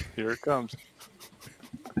 Oh, here it comes.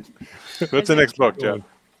 What's the next book, Jeff?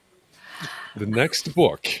 The next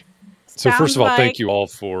book. So first of all, Sounds thank like- you all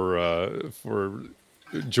for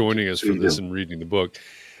joining us for this and reading the book.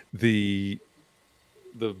 The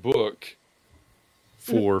book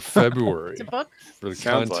for February It's a book. for the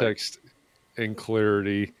Sounds like. Context and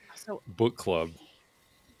Clarity So Book Club.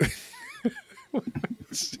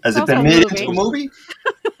 Has it also been a made movie. into a movie?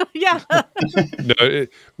 yeah. No,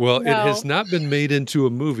 it has No. not been made into a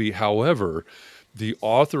movie. However, the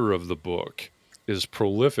author of the book is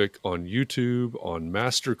prolific on YouTube, on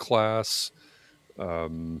Masterclass.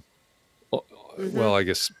 Well, I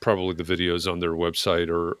guess probably the videos on their website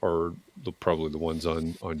are probably the ones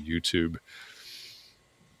on YouTube.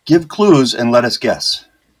 Give clues and let us guess.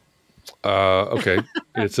 Okay,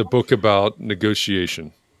 it's a book about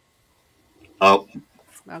negotiation. Oh,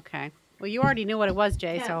 Okay. Well, you already knew what it was,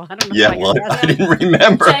 Jay. Yeah. So I don't know. yeah. why Well, you're I guessing. didn't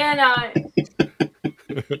remember. Jay and I.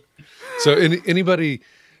 So anybody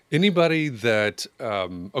that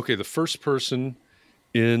okay, the first person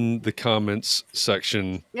in the comments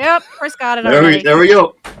section. Yep, Chris got it There already. we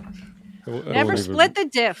go. I won't Never even split the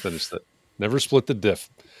diff. Finish that. Never split the diff.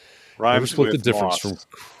 Never Rhymes split the with difference moss.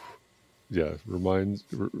 from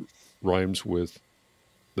rhymes with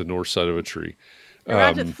the north side of a tree. It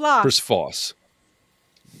rhymes with floss. Chris Foss.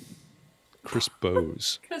 Chris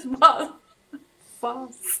Bose. Chris Voss.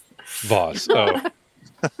 Voss. Oh.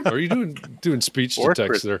 Are you doing speech to Or text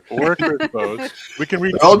Chris, there? or Chris Bose. We can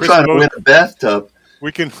read They're all Chris trying to Bose. win a bathtub.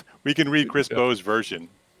 We can read Chris Bose' version.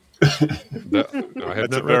 No, I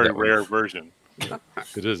have That's a not read very that one. rare version.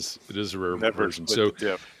 It is a rare Never version. split So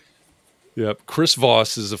the diff. yep, Chris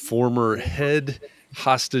Voss is a former head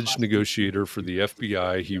hostage negotiator for the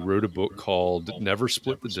FBI. He wrote a book called Never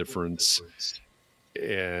Split the Difference.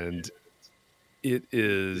 And it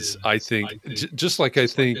is, I think, just like I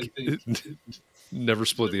think Never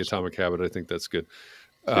Split the Atomic Habit. I think that's good.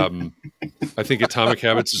 I think Atomic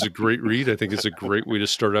Habits is a great read. I think it's a great way to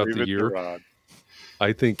start out Leave the it to year. Rod.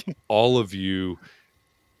 I think all of you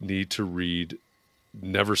need to read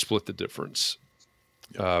Never Split the Difference.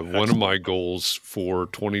 One of my goals for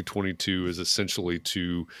 2022 is essentially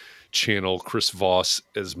to channel Chris Voss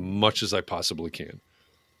as much as I possibly can,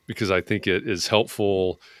 because I think it is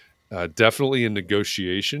helpful. Definitely in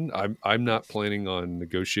negotiation. I'm not planning on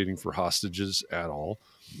negotiating for hostages at all,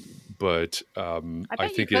 but I bet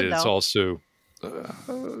you think could, it is though. also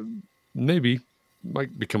maybe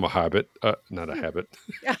might become a habit, not a habit,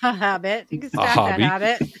 A habit. You can start hobby.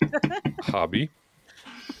 that habit. hobby.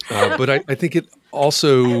 But I think it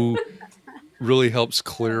also really helps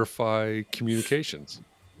clarify communications.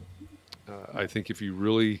 I think if you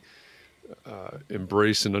really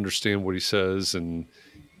embrace and understand what he says, and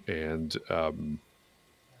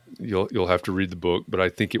you'll have to read the book, but I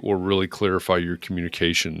think it will really clarify your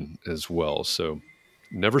communication as well. So,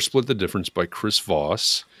 Never Split the Difference by Chris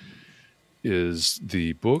Voss is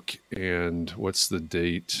the book, and what's the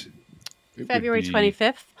date? It would February be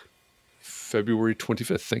 25th. February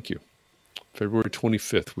 25th. Thank you. February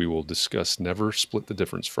 25th, we will discuss Never Split the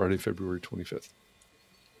Difference, Friday, February 25th.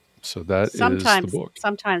 So that is the book.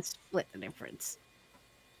 Sometimes split the difference.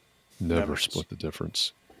 Never Split the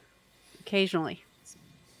Difference. Occasionally.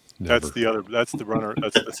 Never. That's the runner.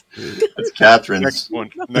 That's It's Catherine's next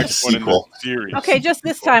one in the sequel. series. Okay, just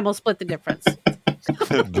this time we'll split the difference. The,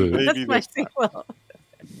 That's Maybe my this time. sequel.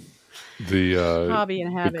 the Hobby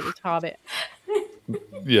and habit. It's Hobbit.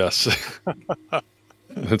 yes.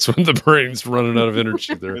 That's when the brain's running out of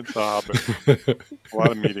energy there. It's a hobbit. A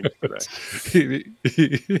lot of meetings today.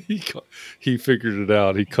 He figured it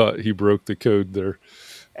out. He broke the code there.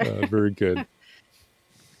 Very good.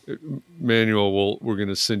 Manuel, we're going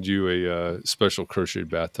to send you a special crocheted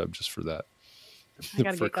bathtub just for that, I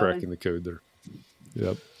gotta for get going. cracking the code there.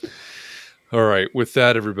 Yep. All right. With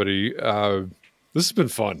that, everybody, this has been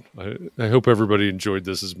fun. I hope everybody enjoyed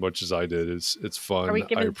this as much as I did. It's fun. Are we I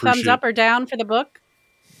giving thumbs up or down for the book?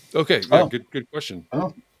 Okay. Yeah, Oh. good question.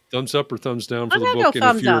 Oh. Thumbs up or thumbs down for I'm the gonna book? go And if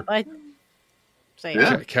thumbs you're up. I say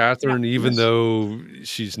Yeah. Catherine, even Yes. though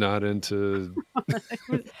she's not into,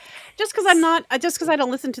 just because I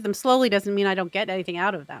don't listen to them slowly doesn't mean I don't get anything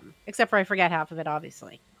out of them. Except for I forget half of it,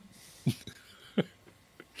 obviously.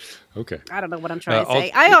 Okay. I don't know what I'm trying to I'll-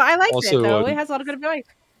 say. I liked also, it though. It has a lot of good advice.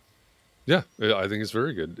 Yeah, I think it's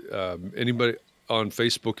very good. Anybody on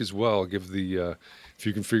Facebook as well, give the if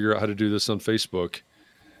you can figure out how to do this on Facebook,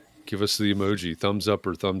 give us the emoji thumbs up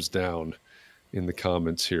or thumbs down in the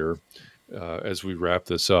comments here as we wrap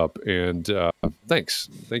this up. And thank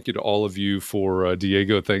you to all of you for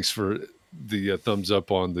Diego. Thanks for the thumbs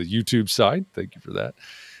up on the YouTube side. Thank you for that.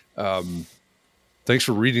 Thanks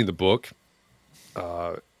for reading the book.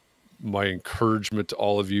 My encouragement to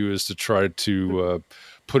all of you is to try to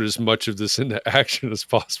put as much of this into action as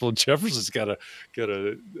possible. Jefferson's got a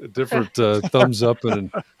different thumbs up and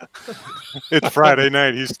It's Friday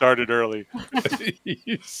night. He started early.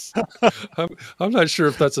 I'm not sure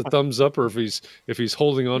if that's a thumbs up or if he's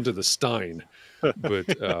holding on to the Stein.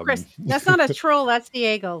 But Chris, that's not a troll. That's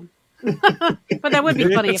Diego. But that would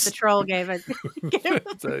be funny if the troll gave it.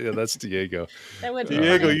 Yeah, that's Diego. That would be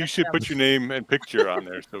Diego, funny. you should put your name and picture on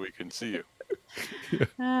there so we can see you.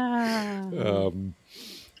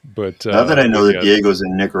 But Now that I know that yeah, Diego's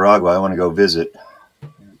in Nicaragua, I want to go visit.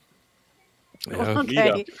 yeah.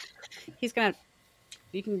 Okay. He's gonna.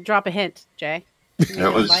 You can drop a hint, Jay.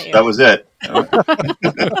 That was it.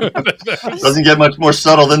 Doesn't get much more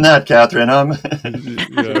subtle than that, Catherine.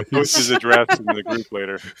 Yeah, Post his address in the group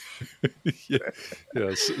later. yeah,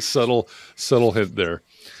 subtle hint there.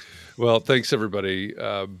 Well, thanks everybody.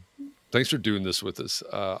 Thanks for doing this with us.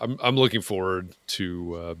 I'm looking forward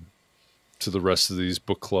to the rest of these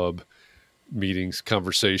book club meetings,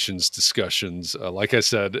 conversations, discussions. Like I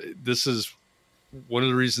said, this is one of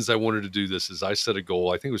the reasons I wanted to do this. Is I set a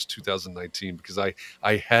goal. I think it was 2019 because I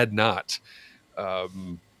had not,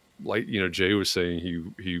 like Jay was saying,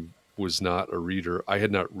 he was not a reader. I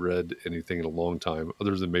had not read anything in a long time,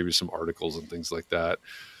 other than maybe some articles and things like that.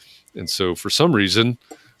 And so for some reason,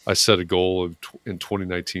 I set a goal in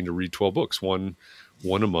 2019 to read 12 books, one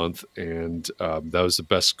a month, and that was the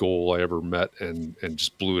best goal I ever met, and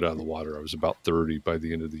just blew it out of the water. I was about 30 by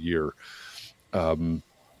the end of the year, and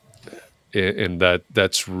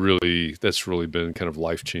that's really been kind of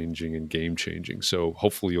life changing and game changing. So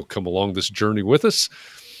hopefully you'll come along this journey with us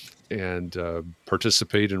and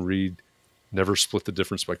participate and read "Never Split the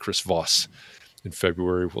Difference" by Chris Voss in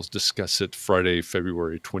February. We'll discuss it Friday,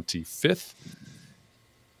 February 25th.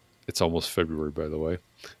 It's almost February, by the way.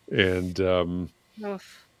 And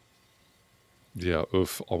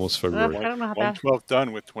almost February. I don't know how that. 112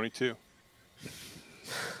 done with 22.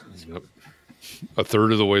 Yep. A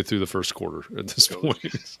third of the way through the first quarter at this point.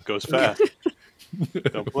 Goes fast.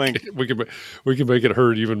 Don't blink. We can make it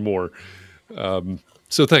hurt even more.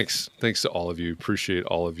 So thanks to all of you. Appreciate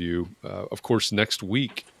all of you. Of course, next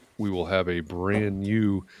week we will have a brand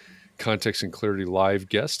new Context and Clarity live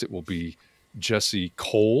guest. It will be Jesse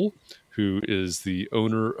Cole, who is the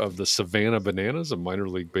owner of the Savannah Bananas, a minor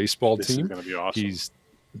league baseball This team. is going to be awesome. He's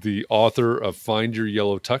the author of Find Your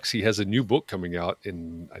Yellow Tux. He has a new book coming out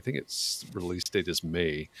in, I think its release date is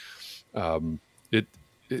May.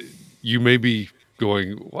 You may be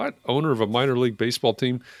going, what? Owner of a minor league baseball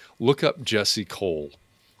team? Look up Jesse Cole.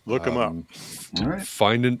 Look him up. All right.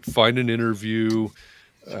 Find an interview.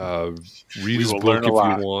 Read his will book learn if a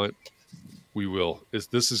lot. you want. We will.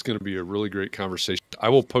 This is going to be a really great conversation. I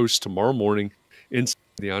will post tomorrow morning inside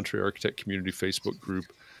the Entree Architect Community Facebook group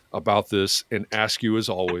about this and ask you, as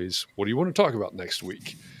always, what do you want to talk about next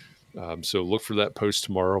week? So look for that post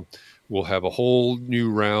tomorrow. We'll have a whole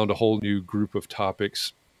new round, a whole new group of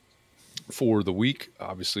topics for the week.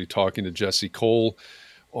 Obviously, talking to Jesse Cole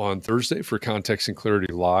on Thursday for Context and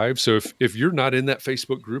Clarity Live. So if you're not in that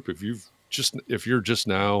Facebook group, if you're just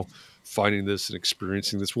now finding this and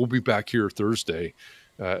experiencing this, we'll be back here Thursday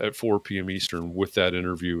at 4 p.m. Eastern with that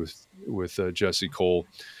interview with Jesse Cole.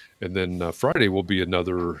 And then Friday will be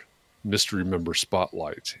another mystery member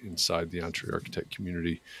spotlight inside the Entree Architect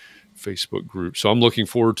Community Facebook group. So I'm looking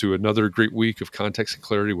forward to another great week of Context and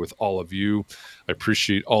Clarity with all of you. I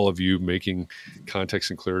appreciate all of you making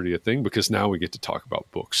Context and Clarity a thing, because now we get to talk about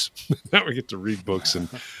books. Now we get to read books and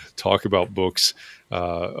talk about books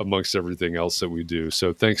amongst everything else that we do.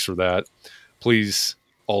 So thanks for that. Please,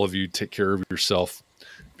 all of you, take care of yourself.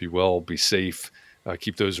 Be well, be safe.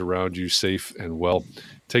 Keep those around you safe and well.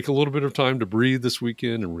 Take a little bit of time to breathe this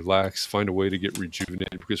weekend and relax. Find a way to get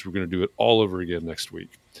rejuvenated, because we're going to do it all over again next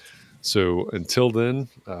week. So until then,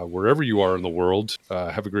 wherever you are in the world,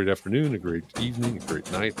 have a great afternoon, a great evening, a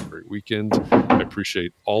great night, a great weekend. I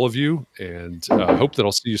appreciate all of you, and hope that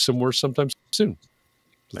I'll see you somewhere sometime soon.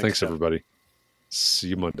 So thanks everybody. See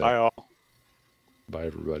you Monday. Bye all. Bye,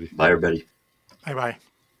 everybody. Bye, everybody. Bye-bye.